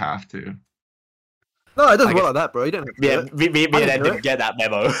 I have to. No, it doesn't work like that, bro. You don't have to me and Ed didn't get that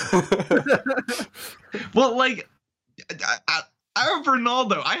memo. Well, like, I have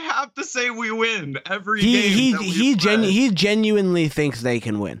Ronaldo. I have to say we win every game. He genuinely thinks they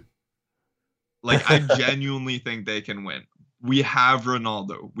can win. Like, I genuinely think they can win. We have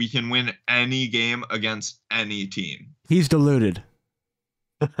Ronaldo. We can win any game against any team. He's deluded.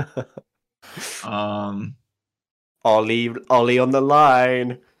 Ollie on the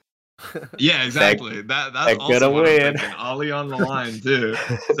line. Yeah, exactly. That's also gonna what win. I'm thinking. Ollie on the line too.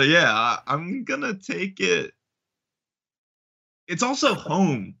 So yeah, I'm gonna take it. It's also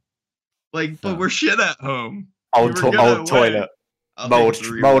home, like, but we're shit at home. Old toilet. Mold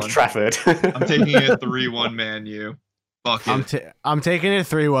Trafford. I'm taking it 3-1 Man U. Fuck it. I'm taking it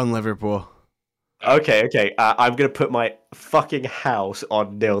 3-1 Liverpool. Okay. I'm gonna put my fucking house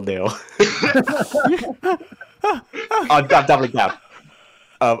on 0-0. I'm doubling down.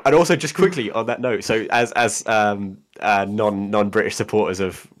 And also, just quickly on that note, so as non-British supporters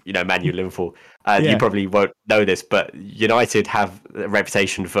of Man U, Liverpool, you probably won't know this, but United have a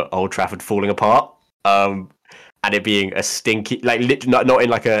reputation for Old Trafford falling apart, and it being a stinky, like not in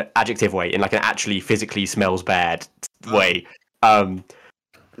like a adjective way, in like an actually physically smells bad way.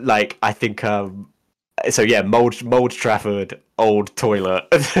 Like I think. So yeah, mold Trafford, old toilet.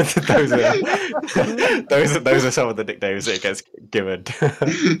 those are some of the nicknames that it gets given.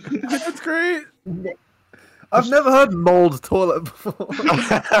 That's great. I've never heard mold toilet before.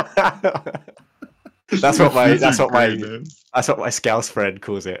 That's what my Scouse friend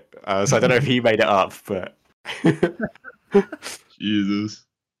calls it. So I don't know if he made it up, but Jesus.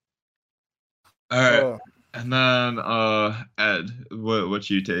 All right, and then Ed, what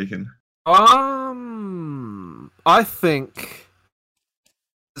you taking? I think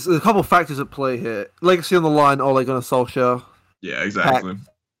there's a couple factors at play here. Legacy on the line, Ole Gunnar Solskjaer. Yeah, exactly.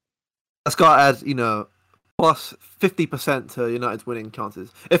 That's got to add, plus 50% to United's winning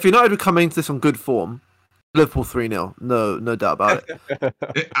chances. If United were coming into this on good form, Liverpool 3-0, no doubt about it.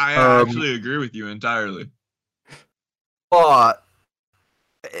 I actually agree with you entirely. But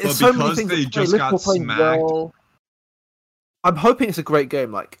so because they just got smacked. Well. I'm hoping it's a great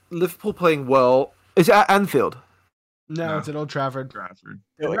game. Like Liverpool playing well. Is it at Anfield? No, it's at Old Trafford.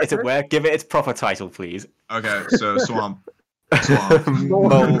 Is it where? Give it its proper title, please. Okay, so Swamp.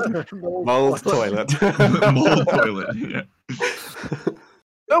 Mold toilet. Mold toilet. Yeah. You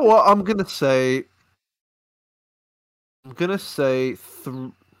know what? I'm gonna say. No, I'm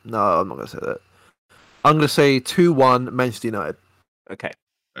not gonna say that. I'm gonna say 2-1 Manchester United. Okay.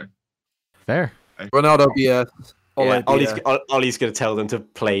 Fair. Ronaldo BS. Yeah, Ollie's going to tell them to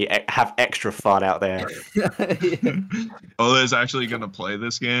have extra fun out there. Ole's actually going to play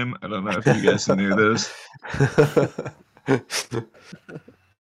this game. I don't know if you guys knew this.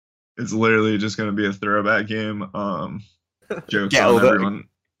 It's literally just going to be a throwback game. Jokes on everyone.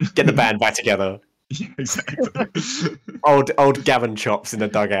 Get the band back together. Yeah, exactly. Old Gavin Chops in the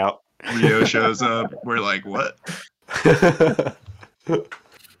dugout. Leo shows up. We're like, what?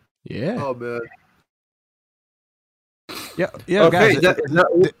 Yeah. Oh, man. Yeah, okay, guys. Is that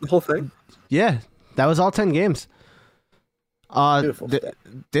the whole thing? Yeah, that was all 10 games.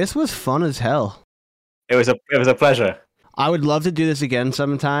 This was fun as hell. It was a pleasure. I would love to do this again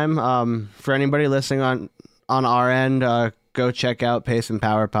sometime. For anybody listening on our end, go check out Pace and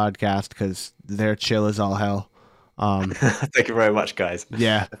Power podcast because they're chill as all hell. Thank you very much, guys.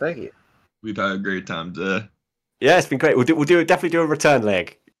 Yeah, thank you. We've had a great time today. Yeah, it's been great. We'll definitely do a return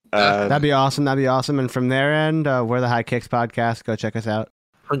leg. that'd be awesome. And from their end, we're the High Kicks podcast. Go check us out.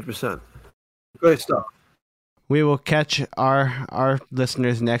 100%. Great stuff. We will catch our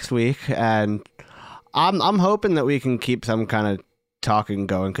listeners next week, and I'm hoping that we can keep some kind of talking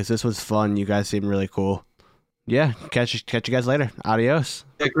going because this was fun. You guys seem really cool. Yeah, catch you guys later. Adios.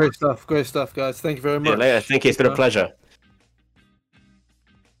 Yeah, great stuff, guys. Thank you very much. Yeah, later. Thank you. It's been a pleasure.